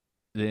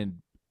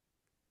 then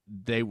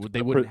they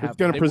wouldn't have. It's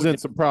going to present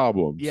some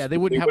problems. Yeah, they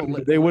wouldn't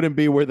have. They wouldn't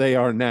be where they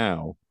are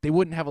now. They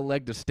wouldn't have a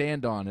leg to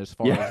stand on as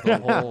far as the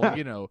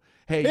whole,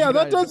 hey. Yeah,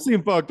 that does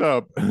seem fucked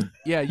up.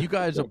 Yeah, you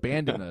guys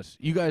abandoned us.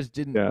 You guys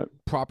didn't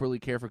properly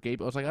care for gay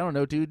people. I was like, I don't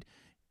know, dude.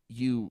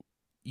 You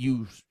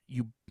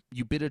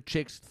bit a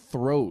chick's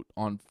throat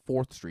on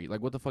 4th Street.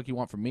 Like, what the fuck you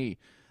want from me?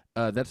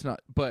 That's not.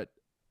 But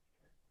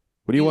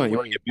what do you want? You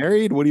want to get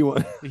married? What do you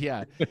want?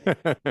 Yeah.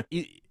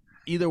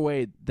 Either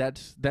way,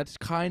 that's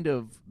kind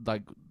of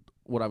like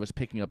what I was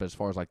picking up as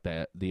far as like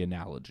the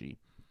analogy.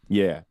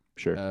 Yeah,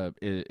 sure.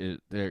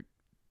 They're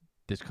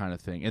this kind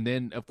of thing, and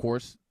then of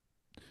course,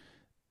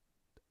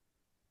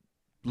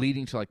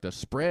 leading to like the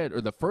spread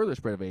or the further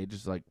spread of AIDS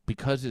is like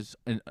because it's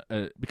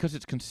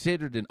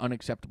considered an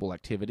unacceptable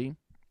activity.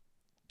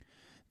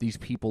 These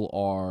people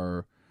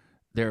are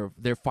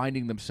they're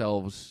finding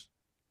themselves.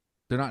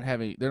 They're not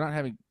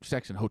having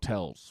sex in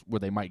hotels where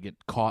they might get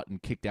caught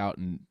and kicked out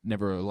and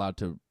never allowed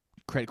to.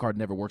 Credit card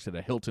never works at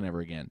a Hilton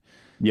ever again.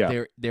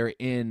 Yeah, they're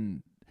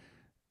in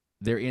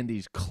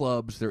these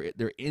clubs.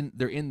 They're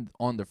in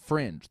on the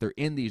fringe. They're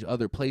in these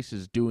other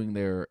places doing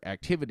their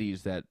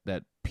activities that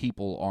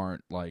people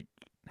aren't like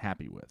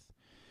happy with,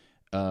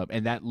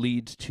 and that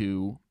leads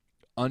to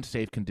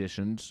unsafe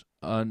conditions.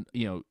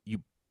 You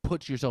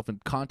put yourself in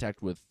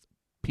contact with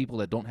people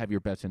that don't have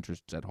your best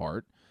interests at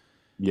heart.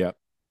 Yeah.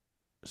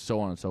 So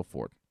on and so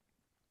forth.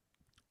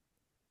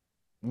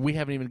 We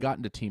haven't even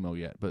gotten to Timo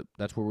yet, but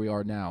that's where we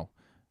are now.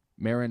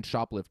 Marin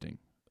shoplifting.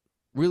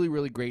 Really,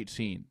 really great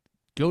scene.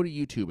 Go to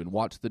YouTube and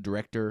watch the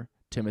director,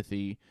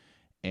 Timothy,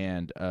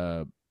 and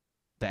the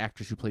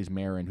actress who plays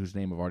Marin, whose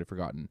name I've already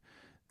forgotten.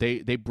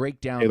 They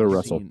break down Taylor the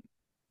Russell. Scene.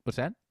 What's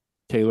that?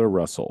 Taylor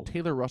Russell.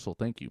 Taylor Russell,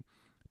 thank you.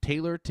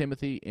 Taylor,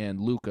 Timothy, and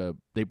Luca,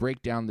 they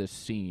break down this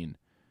scene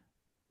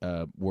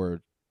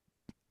where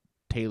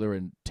Taylor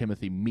and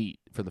Timothy meet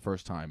for the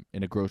first time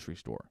in a grocery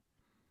store.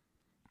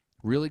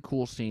 Really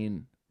cool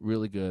scene,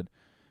 really good.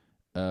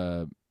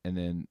 And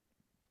then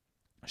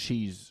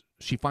she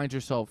finds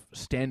herself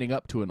standing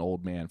up to an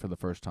old man for the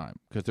first time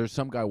because there's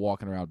some guy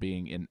walking around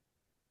being an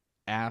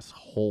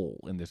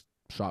asshole in this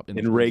shop.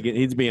 In Reagan,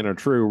 he's being a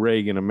true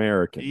Reagan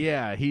American.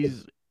 Yeah,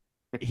 he's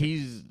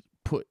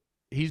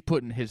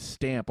putting his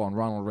stamp on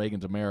Ronald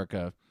Reagan's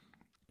America.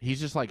 He's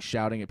just like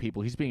shouting at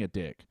people. He's being a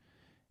dick.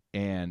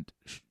 And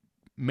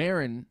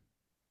Marin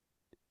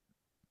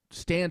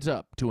stands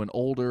up to an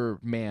older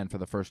man for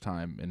the first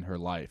time in her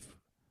life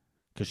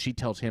because she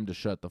tells him to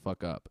shut the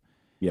fuck up.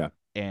 Yeah.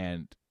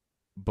 And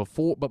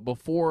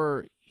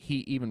before he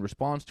even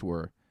responds to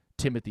her,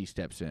 Timothy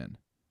steps in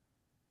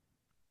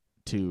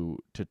to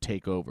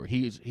take over.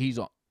 He's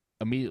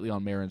immediately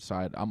on Marin's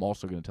side. I'm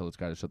also going to tell this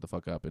guy to shut the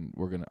fuck up, and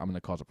I'm going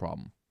to cause a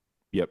problem.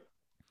 Yep.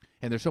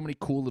 And there's so many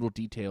cool little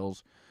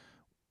details.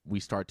 We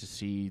start to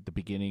see the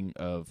beginning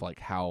of like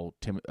how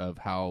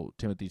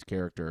Timothy's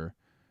character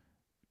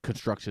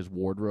constructs his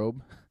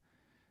wardrobe.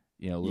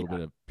 You know, a little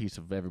bit of piece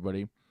of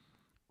everybody.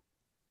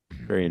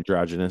 Very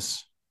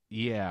androgynous.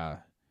 Yeah.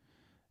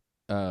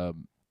 But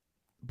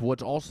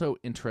what's also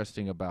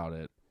interesting about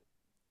it,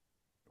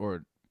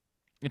 or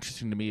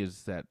interesting to me,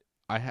 is that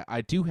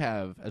I do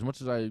have, as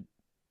much as I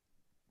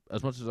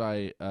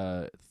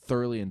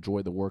thoroughly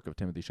enjoy the work of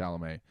Timothy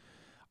Chalamet,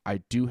 I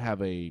do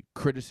have a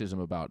criticism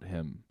about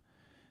him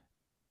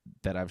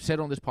that I've said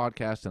on this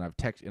podcast,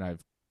 and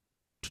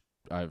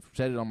I've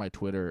said it on my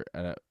Twitter.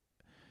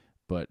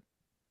 But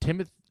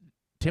Timothy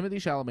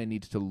Chalamet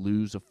needs to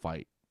lose a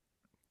fight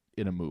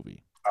in a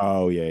movie.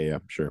 Oh yeah,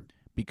 sure.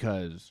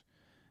 Because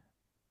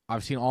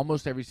I've seen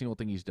almost every single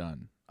thing he's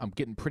done. I'm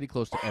getting pretty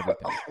close to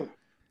everything.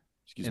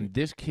 Excuse me.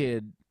 This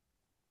kid,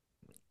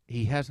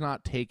 he has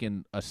not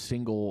taken a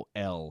single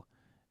L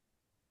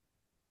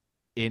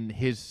in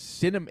his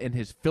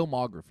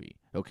filmography.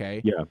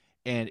 Okay. Yeah.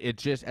 And it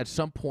just, at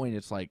some point,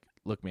 it's like,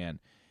 look, man,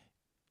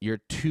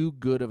 you're too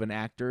good of an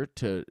actor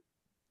to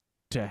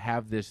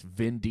have this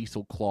Vin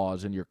Diesel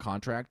clause in your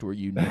contract where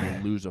you need to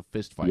lose a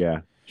fist fight.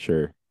 Yeah,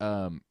 sure.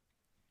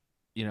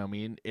 You know what I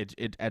mean?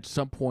 It at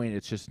some point,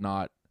 it's just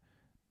not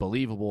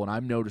believable, and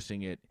I'm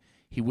noticing it.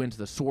 He wins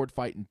the sword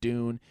fight in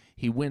Dune.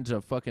 He wins a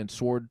fucking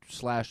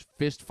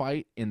sword/fist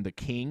fight in The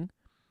King.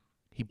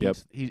 He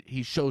beats,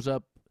 he shows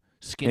up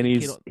skinny.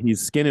 And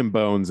he's skin and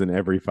bones in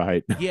every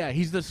fight. Yeah,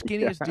 he's the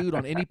skinniest dude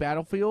on any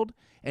battlefield,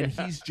 and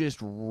he's just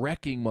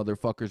wrecking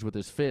motherfuckers with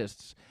his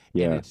fists.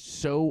 Yeah. And it's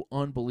so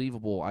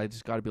unbelievable. I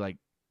just got to be like,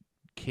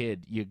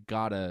 kid, you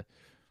gotta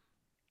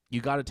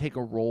take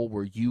a role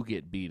where you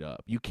get beat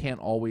up. You can't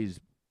always.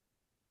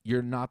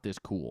 You're not this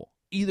cool.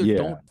 Either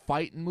don't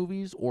fight in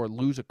movies or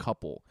lose a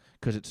couple,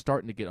 because it's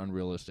starting to get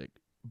unrealistic.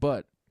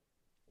 But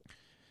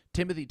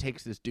Timothy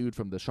takes this dude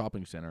from the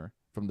shopping center,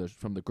 from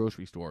the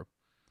grocery store.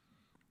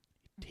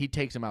 He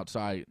takes him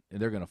outside,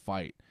 and they're going to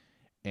fight.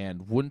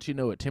 And wouldn't you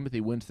know it, Timothy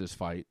wins this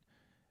fight,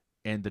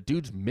 and the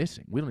dude's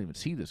missing. We don't even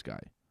see this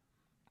guy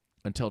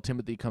until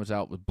Timothy comes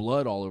out with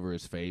blood all over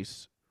his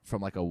face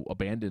from like a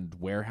abandoned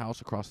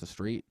warehouse across the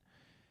street.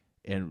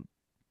 And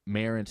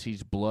Marin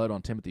sees blood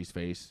on Timothy's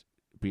face,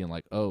 being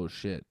like, oh,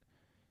 shit.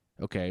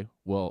 Okay,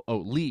 well,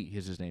 Lee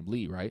is his name.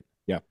 Lee, right?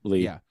 Yeah,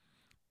 Lee. Yeah.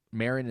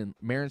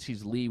 Marin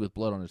sees Lee with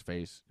blood on his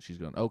face. She's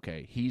going,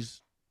 okay,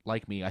 he's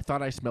like me. I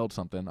thought I smelled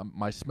something.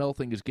 My smell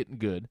thing is getting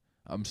good.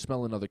 I'm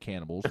smelling other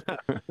cannibals.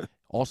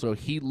 Also,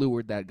 he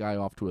lured that guy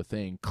off to a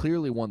thing,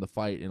 clearly won the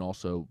fight, and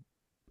also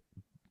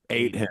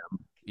ate him.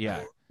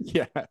 Yeah.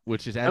 Yeah.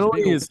 Which is as not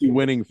only is he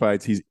winning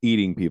fights, he's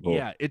eating people.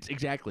 Yeah, it's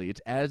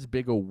as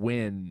big a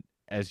win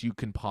as you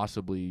can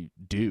possibly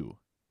do.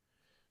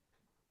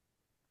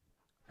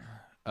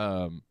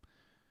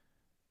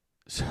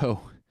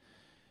 So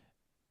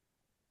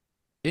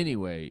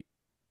anyway,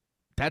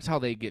 that's how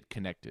they get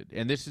connected,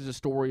 and this is a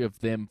story of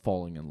them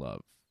falling in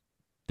love.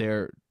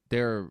 They're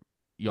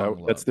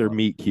young. That's their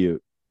meet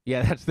cute.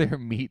 Yeah, that's their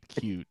meet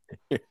cute.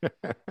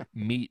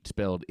 Meat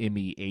spelled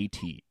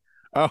MEAT.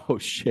 Oh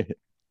shit.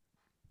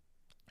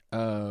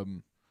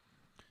 And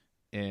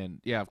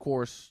yeah, of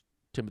course,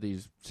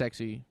 Timothy's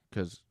sexy,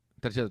 because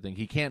that's the other thing.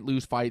 He can't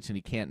lose fights, and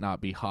he can't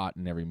not be hot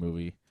in every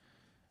movie.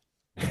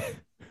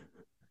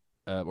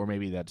 Or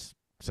maybe that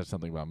says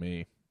something about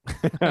me.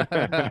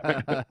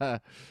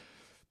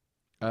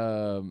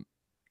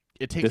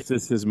 It takes.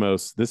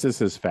 This is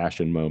his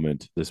fashion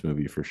moment. This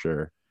movie for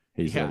sure.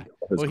 He's like,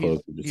 his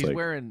clothes are just he's like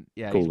wearing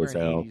cool he's as wearing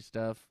hell. 80s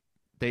stuff.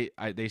 They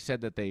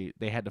said that they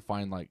had to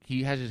find, like,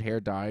 he has his hair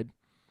dyed.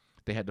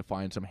 They had to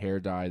find some hair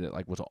dye that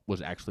like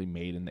was actually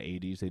made in the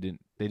 80s. They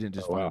didn't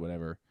just find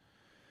whatever.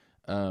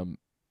 At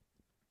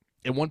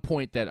one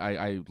point that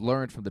I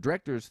learned from the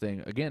director's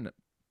thing, again,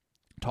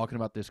 talking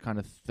about this kind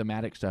of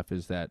thematic stuff,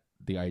 is that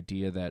the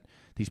idea that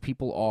these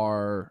people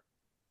are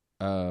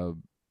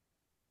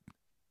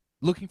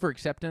looking for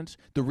acceptance.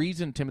 The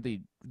reason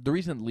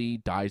Lee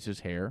dyes his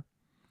hair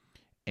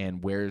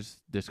and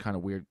wears this kind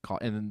of weird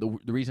and then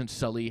the reason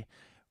Sully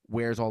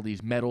wears all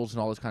these medals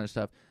and all this kind of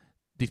stuff,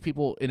 these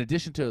people, in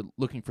addition to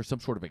looking for some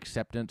sort of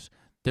acceptance,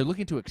 they're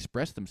looking to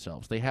express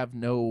themselves. They have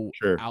no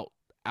Sure.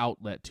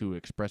 outlet to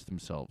express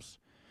themselves,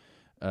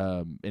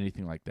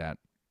 anything like that.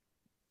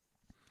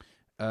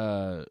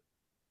 Uh,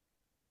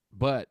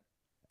 but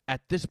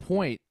at this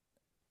point,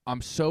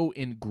 I'm so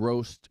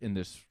engrossed in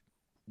this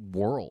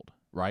world,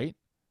 right?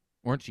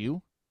 Weren't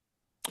you?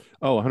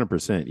 Oh,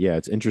 100%. Yeah,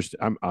 it's interesting.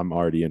 I'm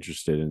already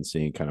interested in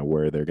seeing kind of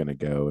where they're going to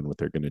go and what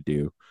they're going to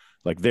do.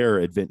 Like their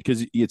adventure,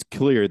 because it's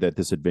clear that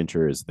this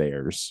adventure is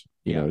theirs.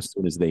 You Yeah. know, as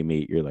soon as they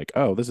meet, you're like,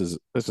 oh, this is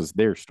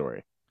their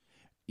story.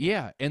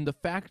 Yeah, and the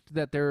fact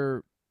that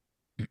they're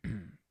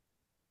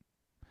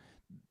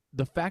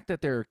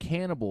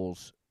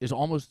cannibals is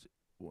almost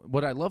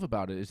what I love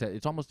about it is that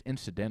it's almost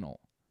incidental.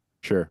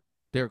 Sure.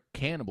 They're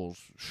cannibals,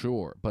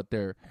 sure, but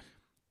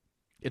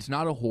it's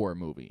not a horror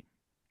movie.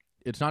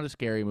 It's not a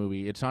scary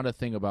movie. It's not a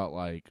thing about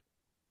like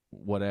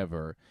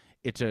whatever.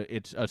 It's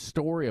a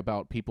story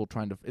about people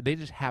trying to they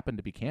just happen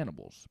to be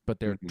cannibals, but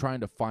they're Mhm. trying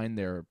to find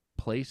their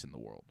place in the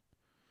world.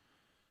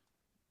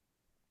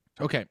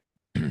 Okay.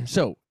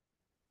 So,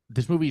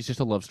 this movie is just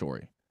a love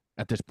story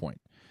at this point.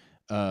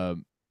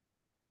 Um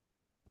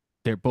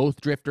they're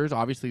both drifters.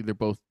 Obviously, they're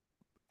both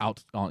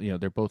out on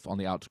they're both on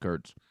the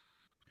outskirts.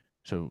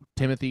 So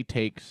Timothy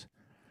takes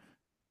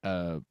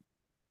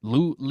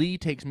Lee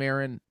takes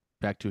Marin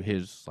back to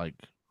his like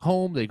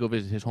home. They go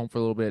visit his home for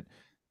a little bit.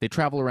 They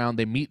travel around.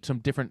 They meet some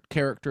different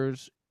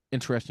characters,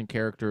 interesting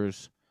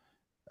characters,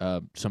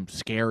 some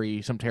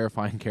scary, some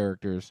terrifying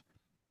characters,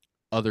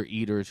 other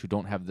eaters who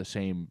don't have the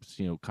same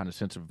kind of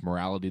sense of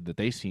morality that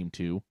they seem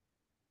to.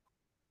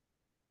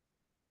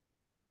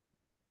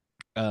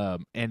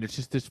 And it's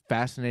just this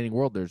fascinating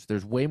world.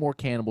 There's way more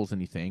cannibals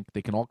than you think.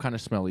 They can all kind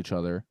of smell each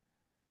other.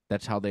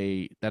 That's how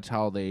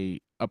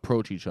they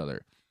approach each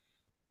other.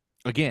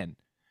 Again,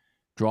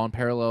 drawing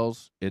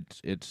parallels.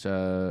 It's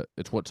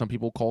what some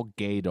people call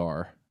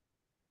gaydar,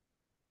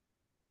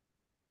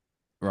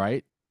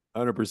 right?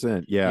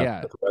 100%. Yeah,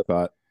 Yeah, that's what I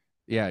thought.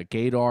 yeah.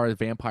 Gaydar,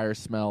 vampire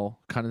smell,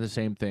 kind of the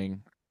same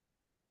thing.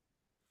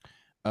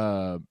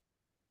 Uh,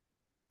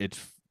 it's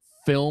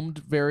filmed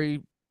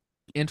very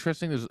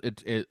interesting.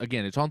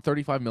 Again, it's on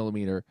 35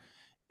 millimeter.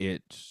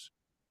 It's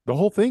The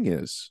whole thing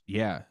is.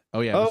 yeah.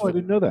 Oh yeah. Oh, I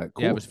didn't know that.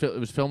 Yeah. Cool. It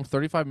was filmed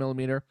 35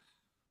 millimeter.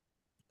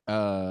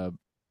 Uh,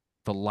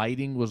 the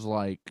lighting was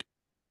like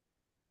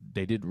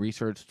they did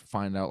research to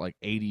find out like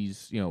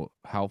 80s,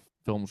 how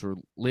films were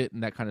lit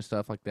and that kind of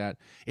stuff like that.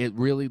 It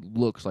really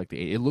looks like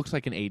it looks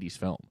like an 80s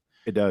film.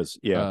 It does.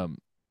 Yeah. Um,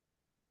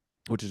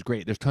 which is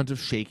great. There's tons of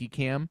shaky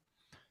cam,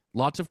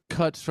 lots of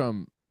cuts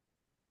from.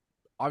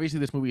 Obviously,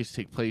 this movie has to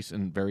take place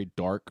in very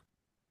dark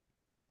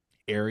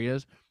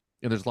areas,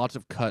 and there's lots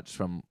of cuts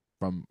from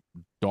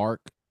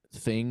dark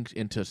things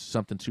into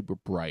something super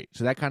bright.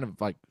 So that kind of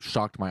like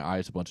shocked my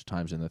eyes a bunch of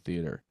times in the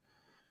theater.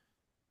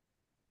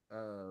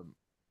 Um,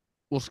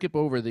 we'll skip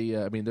over the.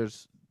 I mean,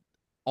 there's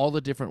all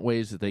the different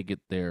ways that they get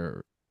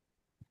their.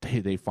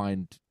 They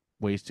find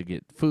ways to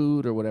get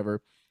food or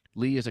whatever.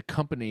 Lee is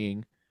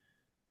accompanying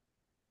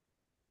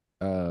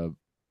uh,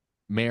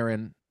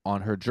 Marin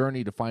on her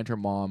journey to find her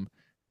mom.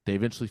 They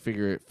eventually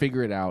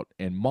figure it out,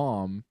 and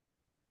mom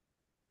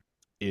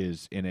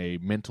is in a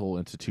mental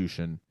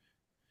institution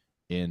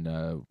in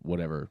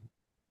whatever,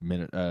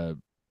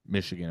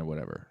 Michigan or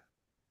whatever.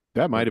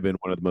 That might have been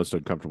one of the most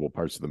uncomfortable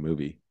parts of the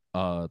movie.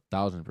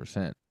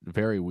 1,000%,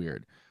 very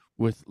weird.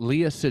 With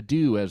Leah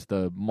Sadu as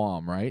the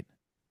mom, right?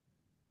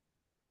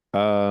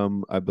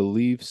 I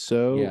believe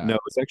so. Yeah. No,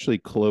 it's actually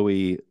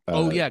Chloe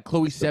Oh yeah,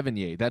 Chloe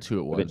Sevigny. That's who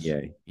it was.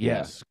 Sevigny. Yeah.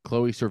 Yes,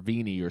 Chloe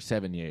Cervini or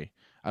Sevigny.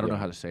 I don't know Yeah.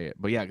 how to say it,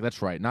 but yeah,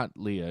 that's right. Not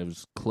Leah. It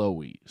was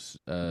Chloe.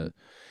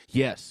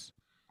 Yes,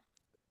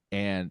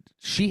 and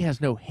she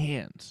has no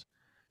hands.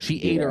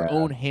 She ate her Yeah.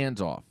 own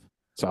hands off.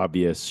 It's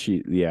obvious.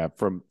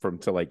 From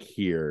to like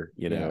here,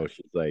 Yeah.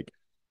 she's like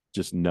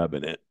just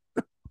nubbing it.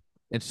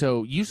 And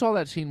so you saw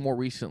that scene more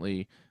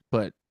recently,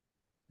 but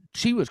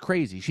she was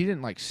crazy. She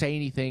didn't like say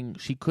anything.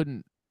 She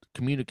couldn't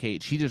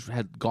communicate. She just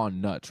had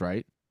gone nuts,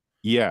 right?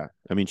 Yeah.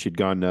 I mean, she'd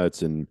gone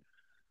nuts and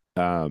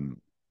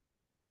um,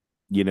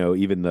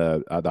 even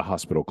the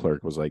hospital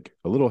clerk was like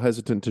a little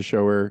hesitant to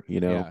show her,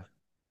 Yeah.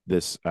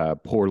 this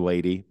poor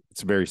lady.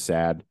 It's very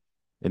sad.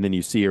 And then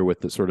you see her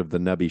with the sort of the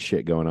nubby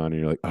shit going on,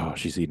 and you're like, oh,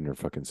 she's eating her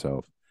fucking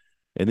self.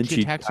 And then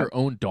She attacks her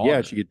own yeah,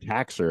 daughter. she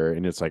attacks her,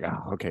 and it's like,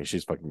 oh, okay,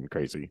 she's fucking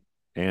crazy.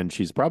 And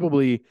she's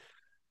probably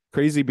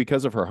crazy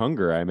because of her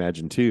hunger, I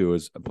imagine, too,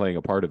 is playing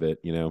a part of it.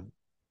 I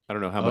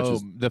don't know how much Oh,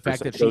 is the her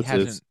fact that she psychosis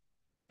hasn't.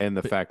 and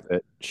the But fact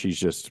that she's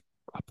just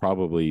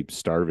probably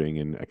starving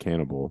and a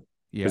cannibal.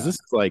 Because yeah. this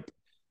is like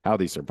how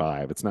they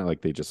survive. It's not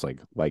like they just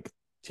like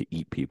to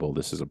eat people.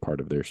 This is a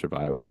part of their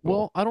survival.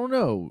 Well, I don't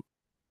know.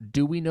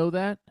 Do we know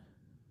that?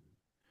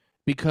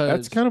 That's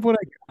Because kind of what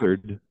I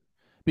gathered.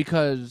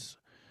 because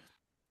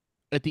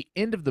at the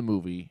end of the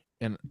movie,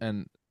 and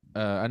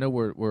I know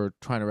we're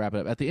trying to wrap it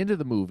up. At the end of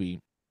the movie,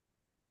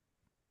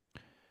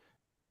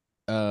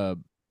 uh,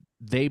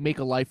 they make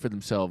a life for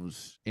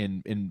themselves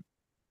in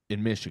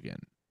Michigan.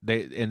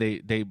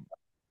 They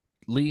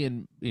Lee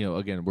and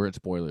again, we're at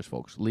spoilers,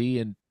 folks. Lee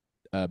and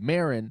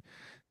Marin,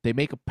 they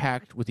make a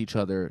pact with each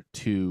other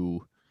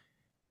to,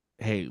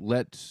 hey,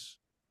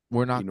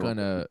 we're not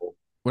gonna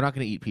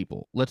eat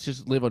people. Let's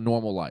just live a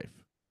normal life.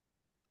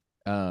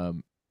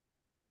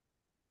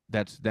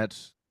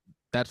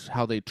 That's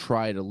how they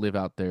try to live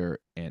out there,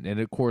 and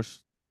of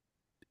course,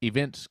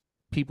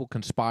 people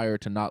conspire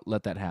to not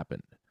let that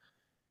happen.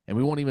 And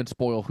we won't even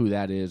spoil who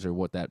that is or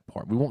what that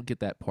part. We won't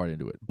get that part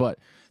into it. But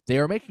they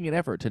are making an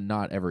effort to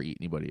not ever eat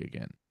anybody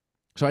again.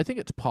 So I think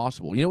it's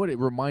possible. You know what it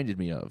reminded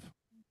me of?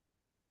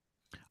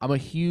 I'm a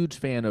huge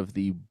fan of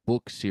the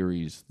book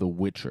series The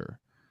Witcher.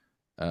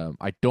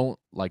 I don't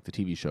like the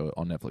TV show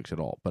on Netflix at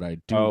all, but I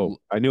do. Oh,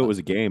 I knew it was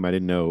a game. I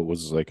didn't know it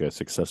was like a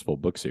successful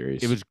book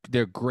series.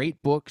 They're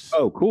great books.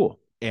 Oh, cool.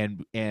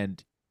 And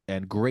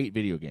great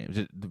video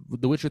games.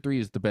 The Witcher 3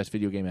 is the best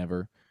video game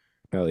ever.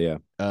 Hell yeah.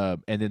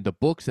 And then the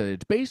books that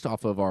it's based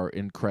off of are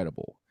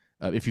incredible.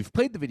 If you've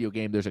played the video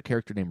game, there's a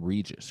character named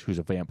Regis who's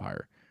a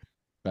vampire.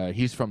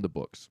 He's from the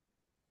books.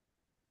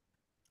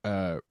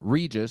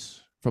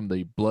 Regis from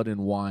the Blood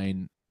and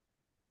Wine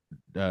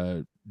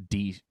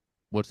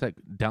what's that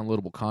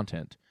downloadable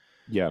content?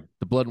 Yeah.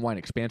 The Blood and Wine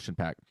expansion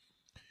pack.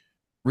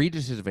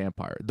 Regis is a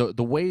vampire.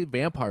 The way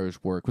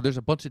vampires work, well, there's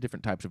a bunch of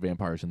different types of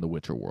vampires in the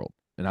Witcher world,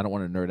 and I don't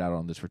want to nerd out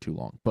on this for too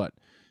long, but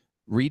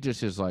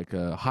Regis is like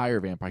a higher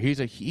vampire.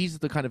 He's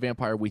the kind of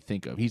vampire we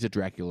think of. He's a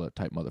Dracula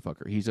type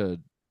motherfucker. He's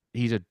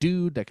a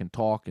dude that can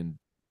talk and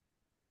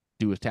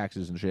do his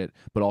taxes and shit,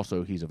 but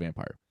also he's a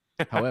vampire.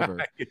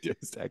 However,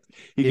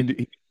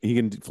 he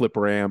can flip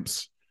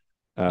ramps.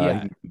 He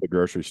can go to the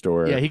grocery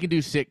store. Yeah, he can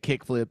do sick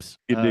kick flips.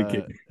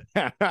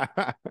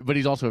 But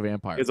he's also a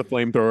vampire. He has a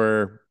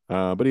flamethrower,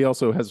 but he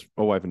also has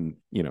a wife and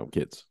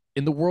kids.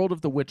 In the world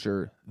of The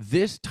Witcher,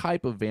 this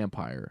type of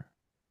vampire,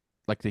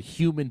 like the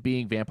human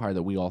being vampire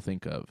that we all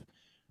think of,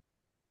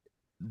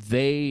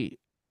 they're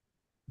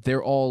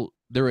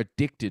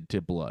addicted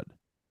to blood,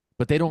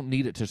 but they don't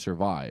need it to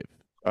survive.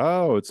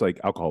 Oh, it's like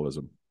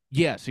alcoholism.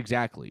 Yes,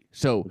 exactly.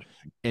 So,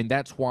 and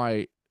that's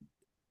why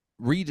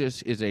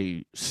Regis is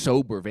a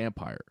sober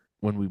vampire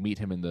when we meet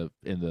him in the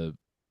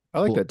I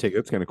like that take.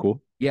 That's kind of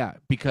cool. Yeah,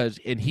 because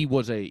he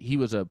was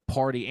a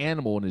party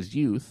animal in his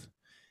youth,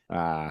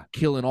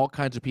 killing all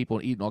kinds of people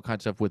and eating all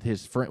kinds of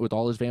stuff with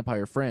all his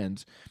vampire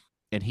friends,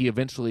 and he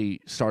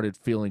eventually started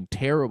feeling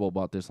terrible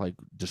about this like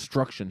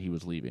destruction he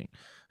was leaving.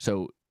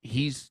 So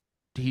he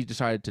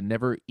decided to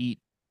never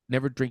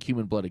drink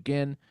human blood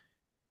again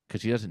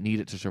because he doesn't need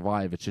it to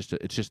survive. It's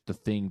just the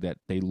thing that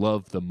they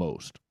love the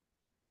most.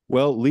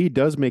 Well, Lee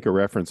does make a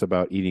reference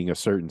about eating a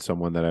certain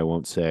someone that I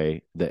won't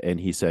say that, and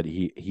he said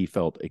he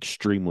felt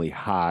extremely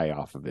high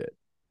off of it.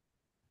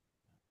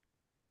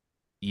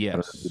 Yes, I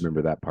don't know if you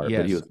remember that part.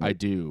 Yes, but he was like, I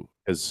do.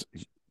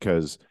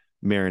 Because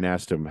Marin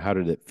asked him how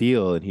did it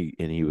feel, and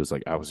he was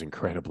like, I was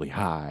incredibly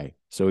high.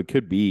 So it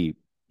could be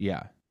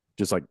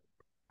just like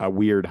a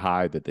weird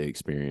high that they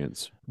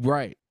experience.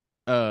 Right.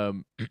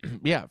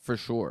 Yeah, for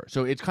sure.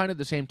 So it's kind of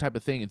the same type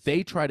of thing.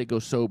 They try to go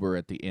sober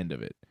at the end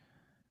of it,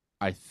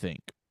 I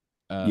think.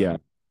 Yeah.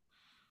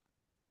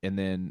 And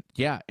then,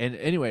 and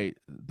anyway,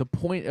 the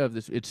point of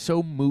this, it's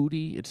so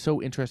moody, it's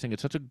so interesting,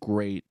 it's such a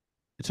great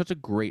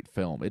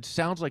film. It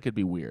sounds like it'd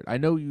be weird. I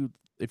know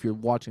if you're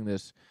watching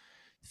this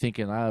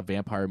thinking, a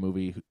vampire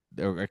movie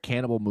or a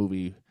cannibal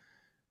movie,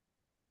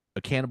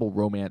 a cannibal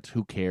romance,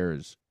 who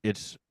cares? I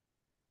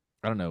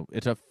don't know,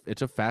 it's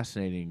a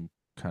fascinating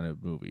kind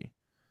of movie.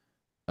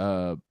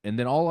 And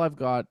then all I've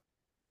got,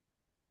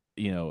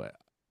 I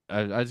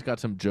just got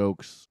some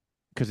jokes,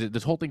 because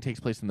this whole thing takes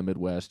place in the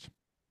Midwest.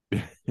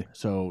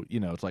 So,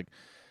 it's like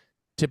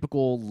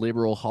typical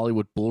liberal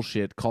Hollywood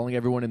bullshit, calling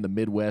everyone in the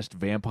Midwest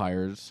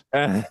vampires.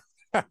 Yeah.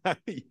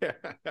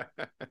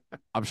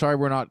 I'm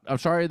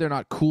sorry they're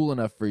not cool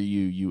enough for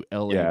you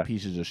LA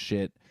pieces of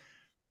shit.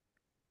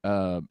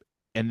 And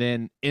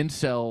then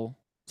incel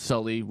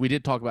Sully. We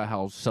did talk about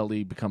how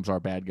Sully becomes our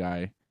bad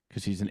guy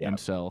because he's an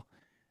incel.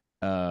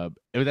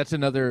 That's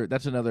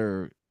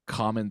another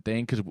common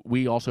thing, because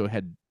we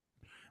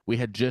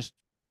had just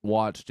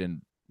watched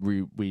and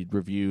we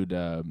reviewed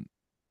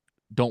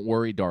Don't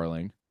Worry,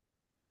 Darling,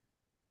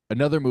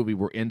 another movie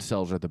where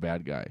incels are the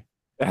bad guy.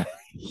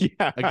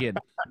 Yeah. Again,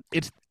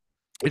 it's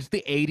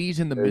the 80s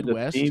in the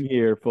Midwest. A theme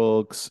here,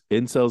 folks.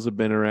 Incels have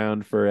been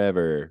around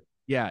forever.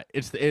 Yeah,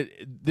 this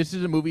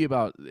is a movie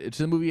about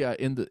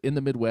in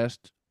the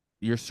Midwest.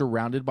 You're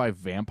surrounded by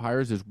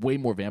vampires. There's way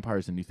more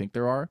vampires than you think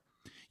there are.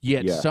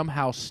 Yet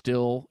somehow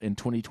still in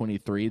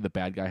 2023 the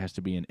bad guy has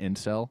to be an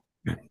incel.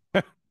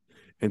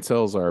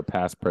 Incels are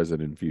past,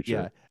 present, and future.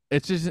 Yeah,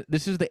 this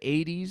is the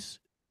 80s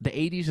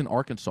in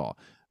Arkansas.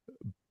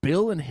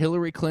 Bill and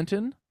Hillary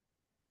Clinton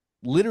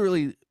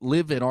literally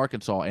live in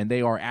Arkansas, and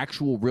they are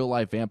actual real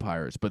life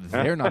vampires, but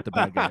they're not the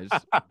bad guys.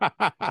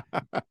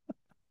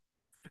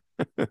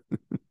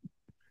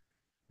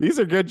 These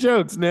are good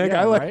jokes, Nick.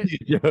 I like these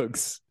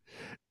jokes.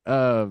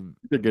 They're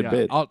good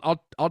bits.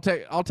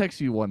 I'll text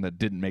you one that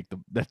didn't make the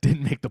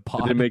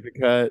pod. Didn't make the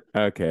cut.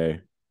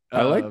 Okay,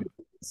 I like it.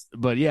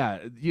 But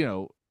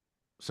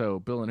so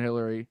Bill and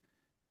Hillary,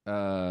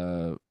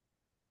 Uh,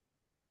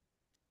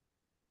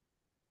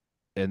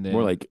 and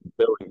More then like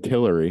Bill and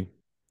Hillary.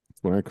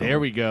 That's what I call there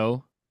him. we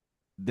go.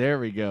 There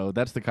we go.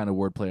 That's the kind of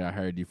wordplay I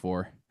hired you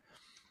for.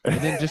 And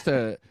then just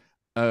uh,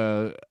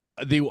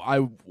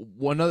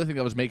 one other thing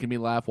that was making me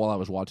laugh while I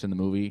was watching the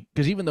movie,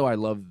 because even though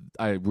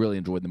I really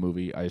enjoyed the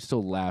movie, I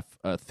still laugh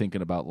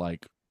thinking about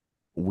like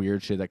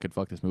weird shit that could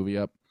fuck this movie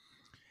up,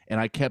 and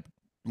I kept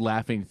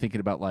laughing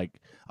thinking about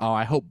like, oh,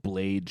 I hope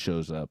Blade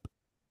shows up.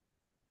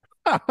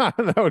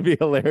 That would be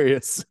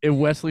hilarious. If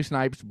Wesley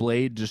Snipes'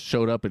 Blade just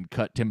showed up and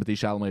cut Timothy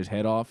Chalamet's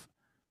head off,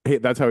 Hey,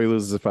 that's how he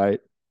loses the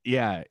fight.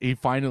 yeah, he And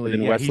finally,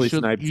 then yeah, he Wesley should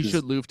Snipes he is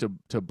should move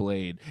to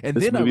Blade, and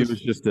this then I movie was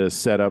was just a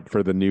setup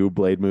for the new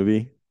Blade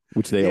movie,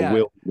 which they yeah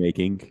will be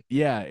making.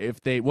 yeah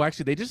if they well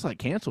actually they just like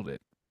canceled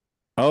it.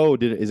 Oh,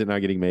 is it not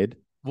getting made?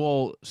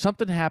 Well,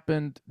 something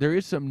happened. There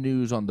is some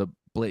news on the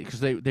Blade because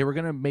they were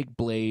gonna make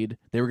Blade.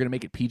 They were gonna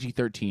make it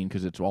PG-13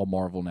 because it's all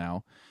Marvel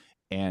now.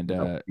 And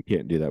No, you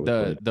can't do that with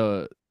the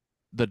Blade.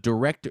 the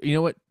director, you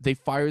know what? They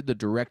fired the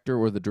director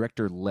or the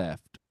director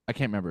left. I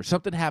can't remember.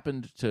 Something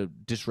happened to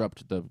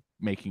disrupt the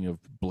making of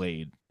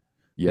Blade.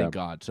 Yeah. Thank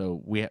God.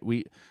 So we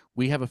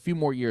have a few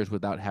more years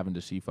without having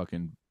to see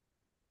fucking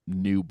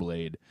new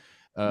Blade.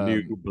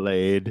 New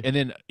Blade. And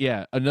then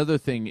yeah, another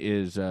thing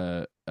is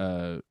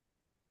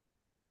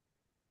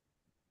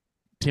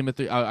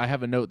Timothy. I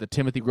have a note that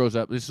Timothy grows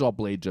up. This is all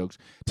Blade jokes.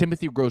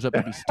 Timothy grows up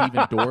to be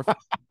Steven Dorff.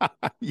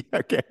 Yeah,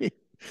 okay.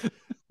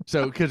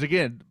 So, because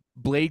again,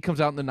 Blade comes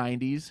out in the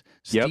 '90s.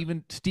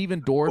 Yep.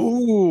 Steven Dorff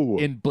Ooh.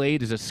 in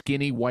Blade is a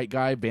skinny white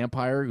guy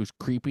vampire who's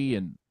creepy,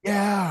 and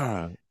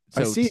Yeah.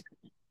 so I see.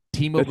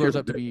 Timo grows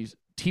up to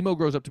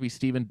be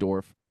Steven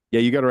Dorff. Yeah,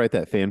 you got to write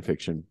that fan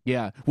fiction.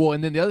 Yeah. Well,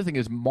 and then the other thing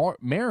is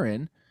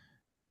Marin.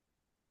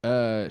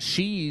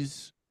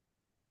 She's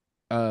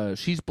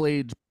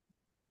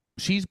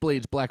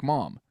Blade's black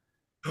mom.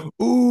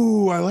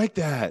 Ooh, I like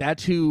that.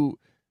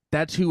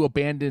 That's who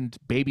abandoned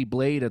baby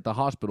Blade at the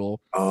hospital.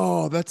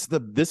 Oh, this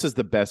is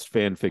the best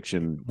fan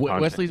fiction.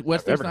 Wesley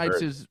I've ever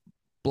Snipes' heard.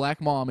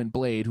 black mom in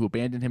Blade, who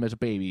abandoned him as a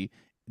baby.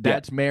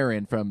 That's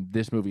Marin from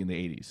this movie in the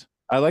 '80s.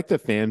 I like the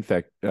fan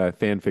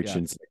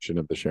fiction section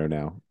of the show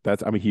now.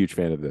 I'm a huge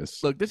fan of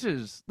this. Look, this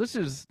is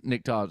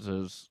Nick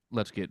Taz's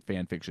Let's Get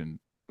Fan Fiction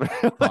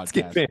Let's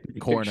get fan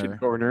corner.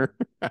 corner.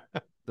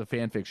 The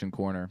fan fiction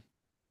corner.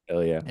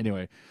 Hell yeah.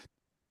 Anyway,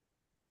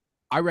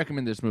 I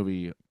recommend this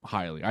movie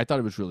highly. I thought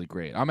it was really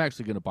great. I'm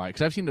actually going to buy it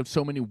because I've seen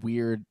so many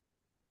weird,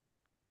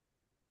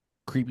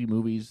 creepy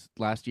movies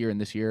last year and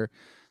this year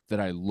that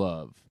I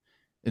love.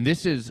 And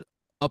this is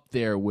up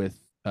there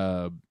with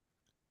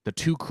the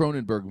two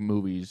Cronenberg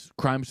movies,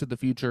 Crimes of the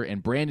Future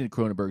and Brandon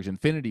Cronenberg's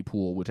Infinity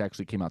Pool, which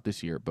actually came out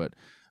this year. But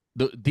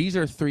these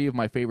are three of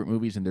my favorite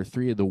movies, and they're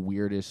three of the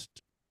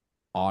weirdest,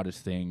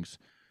 oddest things.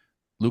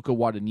 Luca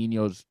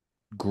Guadagnino's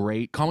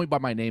great. Call Me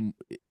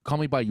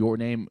by Your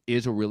Name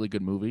is a really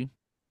good movie.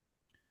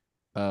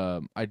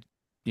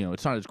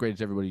 It's not as great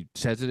as everybody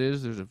says it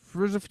is. There's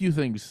a few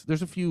things.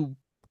 There's a few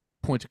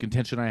points of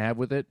contention I have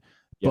with it,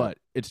 but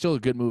it's still a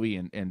good movie.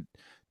 And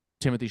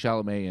Timothy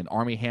Chalamet and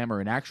Armie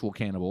Hammer, an actual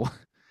cannibal,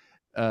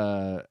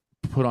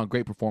 put on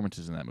great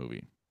performances in that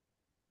movie.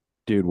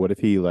 Dude, what if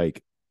he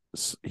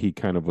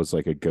kind of was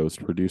like a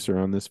ghost producer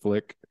on this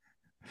flick?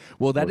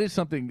 Well, that is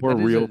something. Or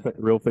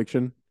real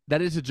fiction.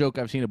 That is a joke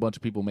I've seen a bunch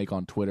of people make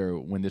on Twitter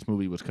when this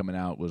movie was coming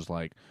out. Was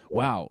like,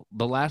 wow,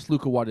 the last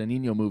Luca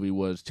Guadagnino movie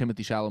was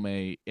Timothy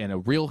Chalamet and a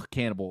real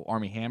cannibal,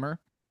 Armie Hammer,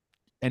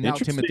 and now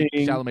Timothy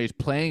Chalamet is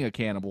playing a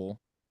cannibal.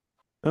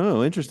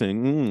 Oh,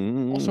 interesting.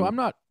 Mm-hmm. Also, I'm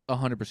not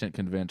 100%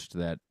 convinced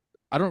that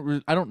I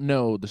don't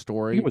know the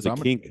story. It was a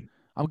kink.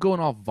 I'm going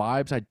off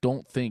vibes. I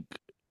don't think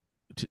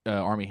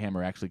Armie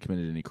Hammer actually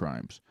committed any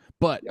crimes,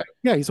 but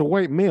yeah, he's a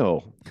white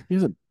male.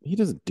 He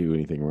doesn't do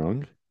anything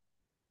wrong.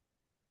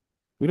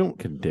 We don't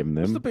condemn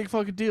them. What's the big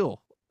fucking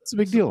deal? It's a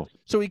big deal.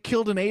 So he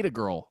killed an Ada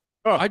girl.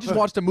 Oh, I just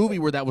watched a movie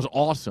where that was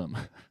awesome.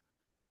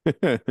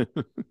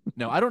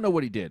 No, I don't know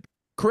what he did.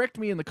 Correct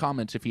me in the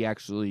comments if he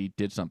actually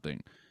did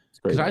something.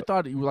 Because I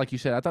thought, like you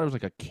said, I thought it was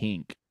like a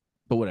kink.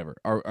 But whatever.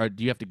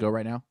 Do you have to go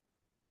right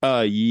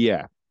now?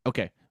 Yeah.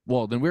 Okay.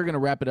 Well, then we're going to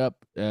wrap it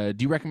up. Do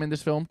you recommend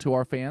this film to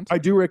our fans? I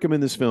do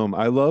recommend this film.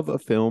 I love a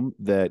film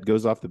that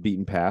goes off the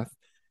beaten path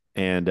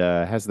and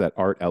has that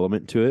art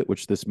element to it,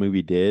 which this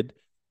movie did.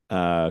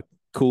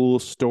 Cool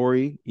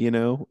story,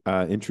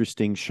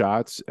 interesting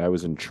shots. I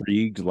was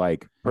intrigued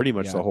like pretty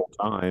much the whole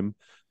time.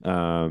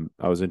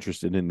 I was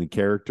interested in the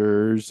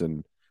characters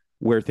and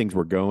where things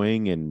were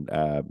going and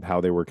how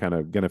they were kind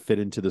of going to fit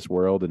into this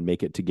world and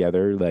make it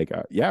together. Like,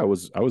 I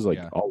was like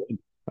all in.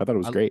 I thought it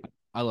was great.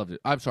 I loved it.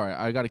 I'm sorry.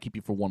 I got to keep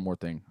you for one more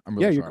thing. I'm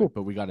really sorry, you're cool.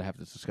 But we got to have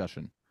this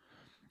discussion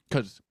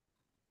because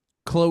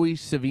Chloe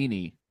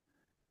Sevigny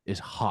is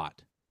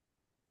hot.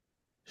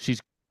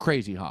 She's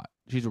crazy hot.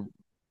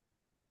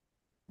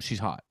 She's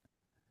hot.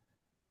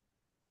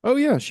 Oh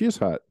yeah, she is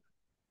hot.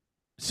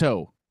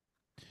 So,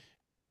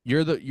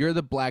 you're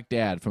the black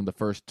dad from the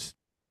first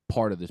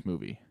part of this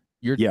movie.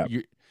 You're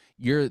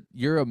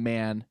a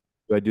man.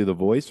 Do I do the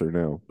voice or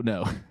no?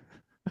 No.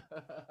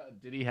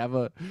 Did he have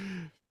a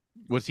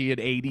Was he an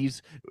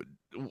 '80s?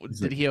 He's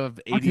Did like, he have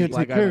I '80s can't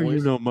black take guy care of you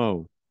voice? no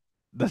more.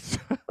 That's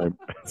My-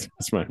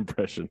 That's my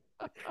impression.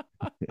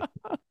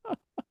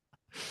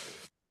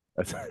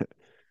 That's-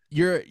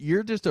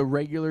 you're just a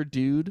regular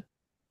dude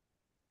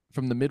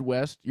from the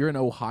Midwest. You're an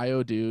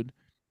Ohio dude.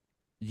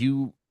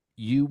 You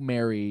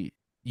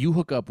you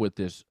hook up with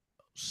this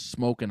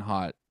smoking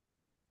hot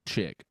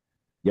chick.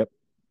 Yep.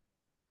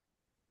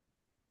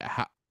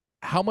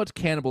 How much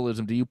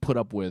cannibalism do you put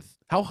up with?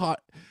 How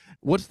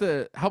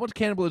much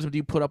cannibalism do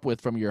you put up with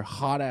from your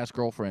hot ass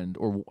girlfriend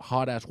or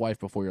hot ass wife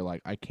before you're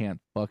like, I can't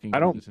fucking I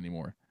do don't. this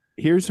anymore?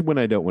 Here's when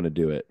I don't want to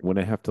do it. When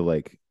I have to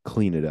like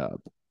clean it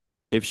up.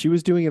 If she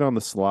was doing it on the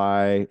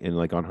sly and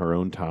like on her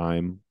own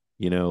time,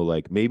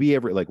 like maybe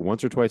every like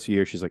once or twice a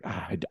year, she's like,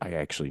 I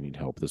actually need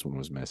help. This one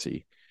was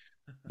messy.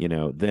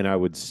 Then I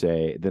would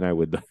say, then I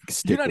would like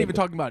stick. You're not with even it.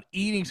 talking about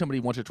eating somebody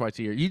once or twice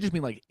a year. You just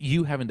mean like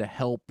you having to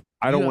help.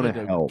 I You don't want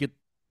having to help. get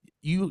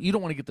you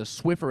don't want to get the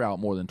Swiffer out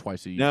more than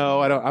twice a year. No,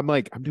 I don't. I'm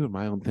like, I'm doing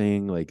my own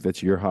thing. Like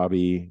that's your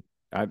hobby.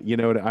 I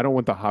don't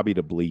want the hobby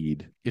to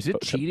bleed. Is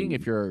it To cheating bleed.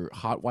 if your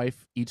hot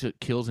wife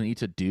kills and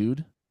eats a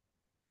dude?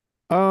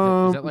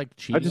 Is that like I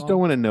cheating just on don't him?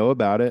 want to know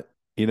about it.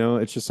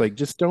 It's just like,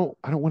 just don't,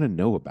 I don't want to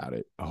know about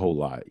it a whole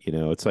lot.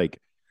 It's like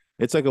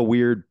a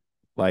weird,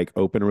 like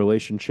open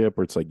relationship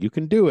where it's like, you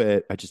can do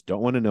it. I just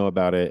don't want to know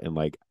about it. And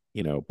like,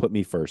 put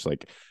me first.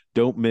 Like,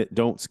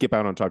 don't skip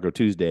out on Taco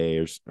Tuesday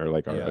or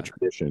like a Yeah.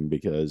 tradition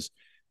because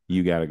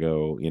you got to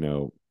go,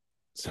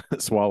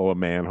 swallow a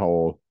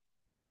manhole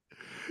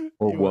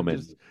or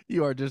woman.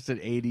 You are just an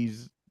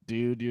 '80s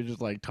dude. You're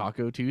just like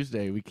Taco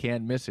Tuesday. We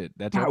can't miss it.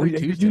 That's Yeah, every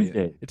every Tuesday.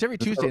 Tuesday. It's every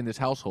That's Tuesday all, in this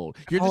household.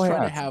 that's You're all just I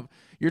trying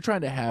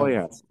to ask. have Oh,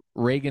 yeah.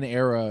 Reagan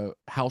era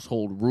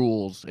household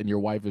rules, and your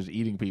wife is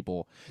eating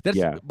people.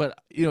 Yeah. But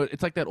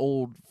it's like that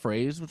old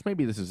phrase, which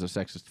maybe this is a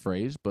sexist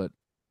phrase, but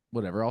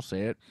whatever. I'll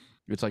say it.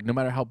 It's like no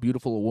matter how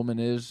beautiful a woman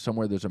is,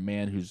 somewhere there's a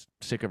man who's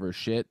sick of her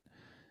shit,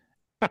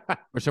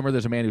 or somewhere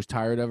there's a man who's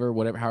tired of her.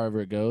 Whatever,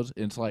 however it goes.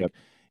 And it's like, Yep.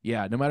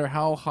 yeah, no matter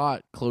how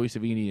hot Chloe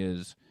Savini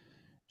is,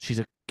 she's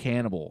a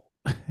cannibal,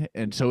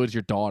 and so is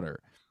your daughter.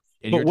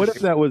 And But you're what just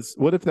if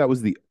that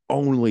was the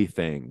only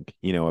thing,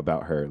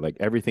 about her? Like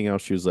everything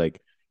else, she was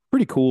like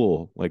pretty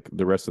cool, like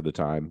the rest of the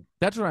time.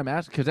 that's what I'm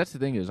asking, because that's the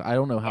thing is I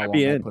don't know how I'd long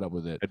be I'd in. put up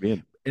with it. I'd be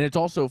in. And it's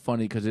also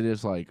funny because it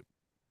is like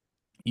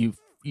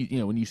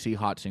when you see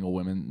hot single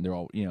women, they're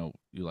all you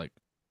like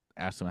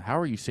ask them, how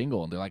are you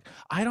single, and they're like,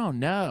 I don't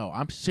know,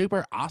 I'm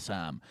super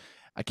awesome,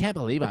 I can't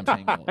believe I'm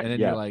single. And then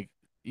Yeah. you're like,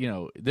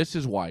 this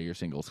is why you're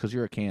single, because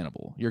you're a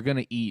cannibal. You're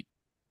gonna eat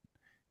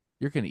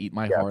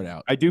my Yeah. heart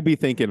out. I do be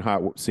thinking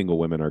hot single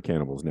women are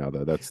cannibals now,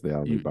 though. That's the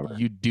only bummer.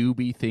 You do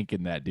be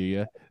thinking that, do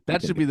you?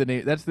 That should be the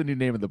name. That's the new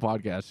name of the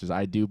podcast. Is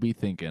I do be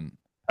thinking.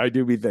 I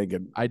do be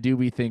thinking. I do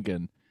be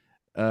thinking.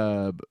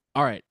 All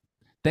right.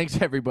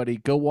 Thanks everybody.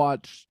 Go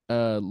watch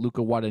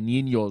Luca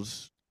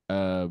Guadagnino's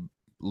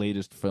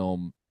latest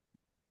film,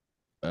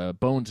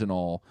 Bones and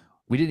All.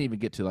 We didn't even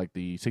get to like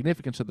the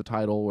significance of the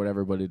title or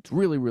whatever, but it's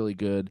really, really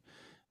good.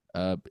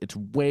 It's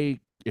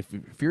way if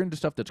you're into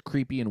stuff that's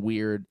creepy and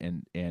weird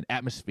and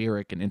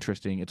atmospheric and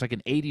interesting. It's like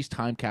an '80s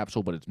time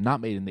capsule, but it's not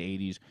made in the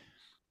 '80s.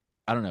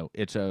 I don't know.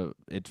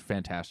 It's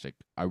fantastic.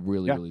 I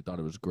really, really thought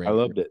it was great. I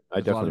loved it. I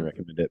There's a lot definitely of-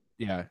 recommend it.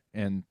 Yeah,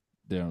 and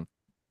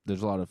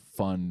there's a lot of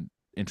fun,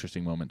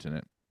 interesting moments in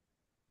it.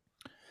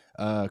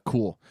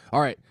 Cool.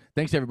 All right.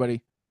 Thanks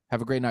everybody.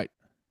 Have a great night.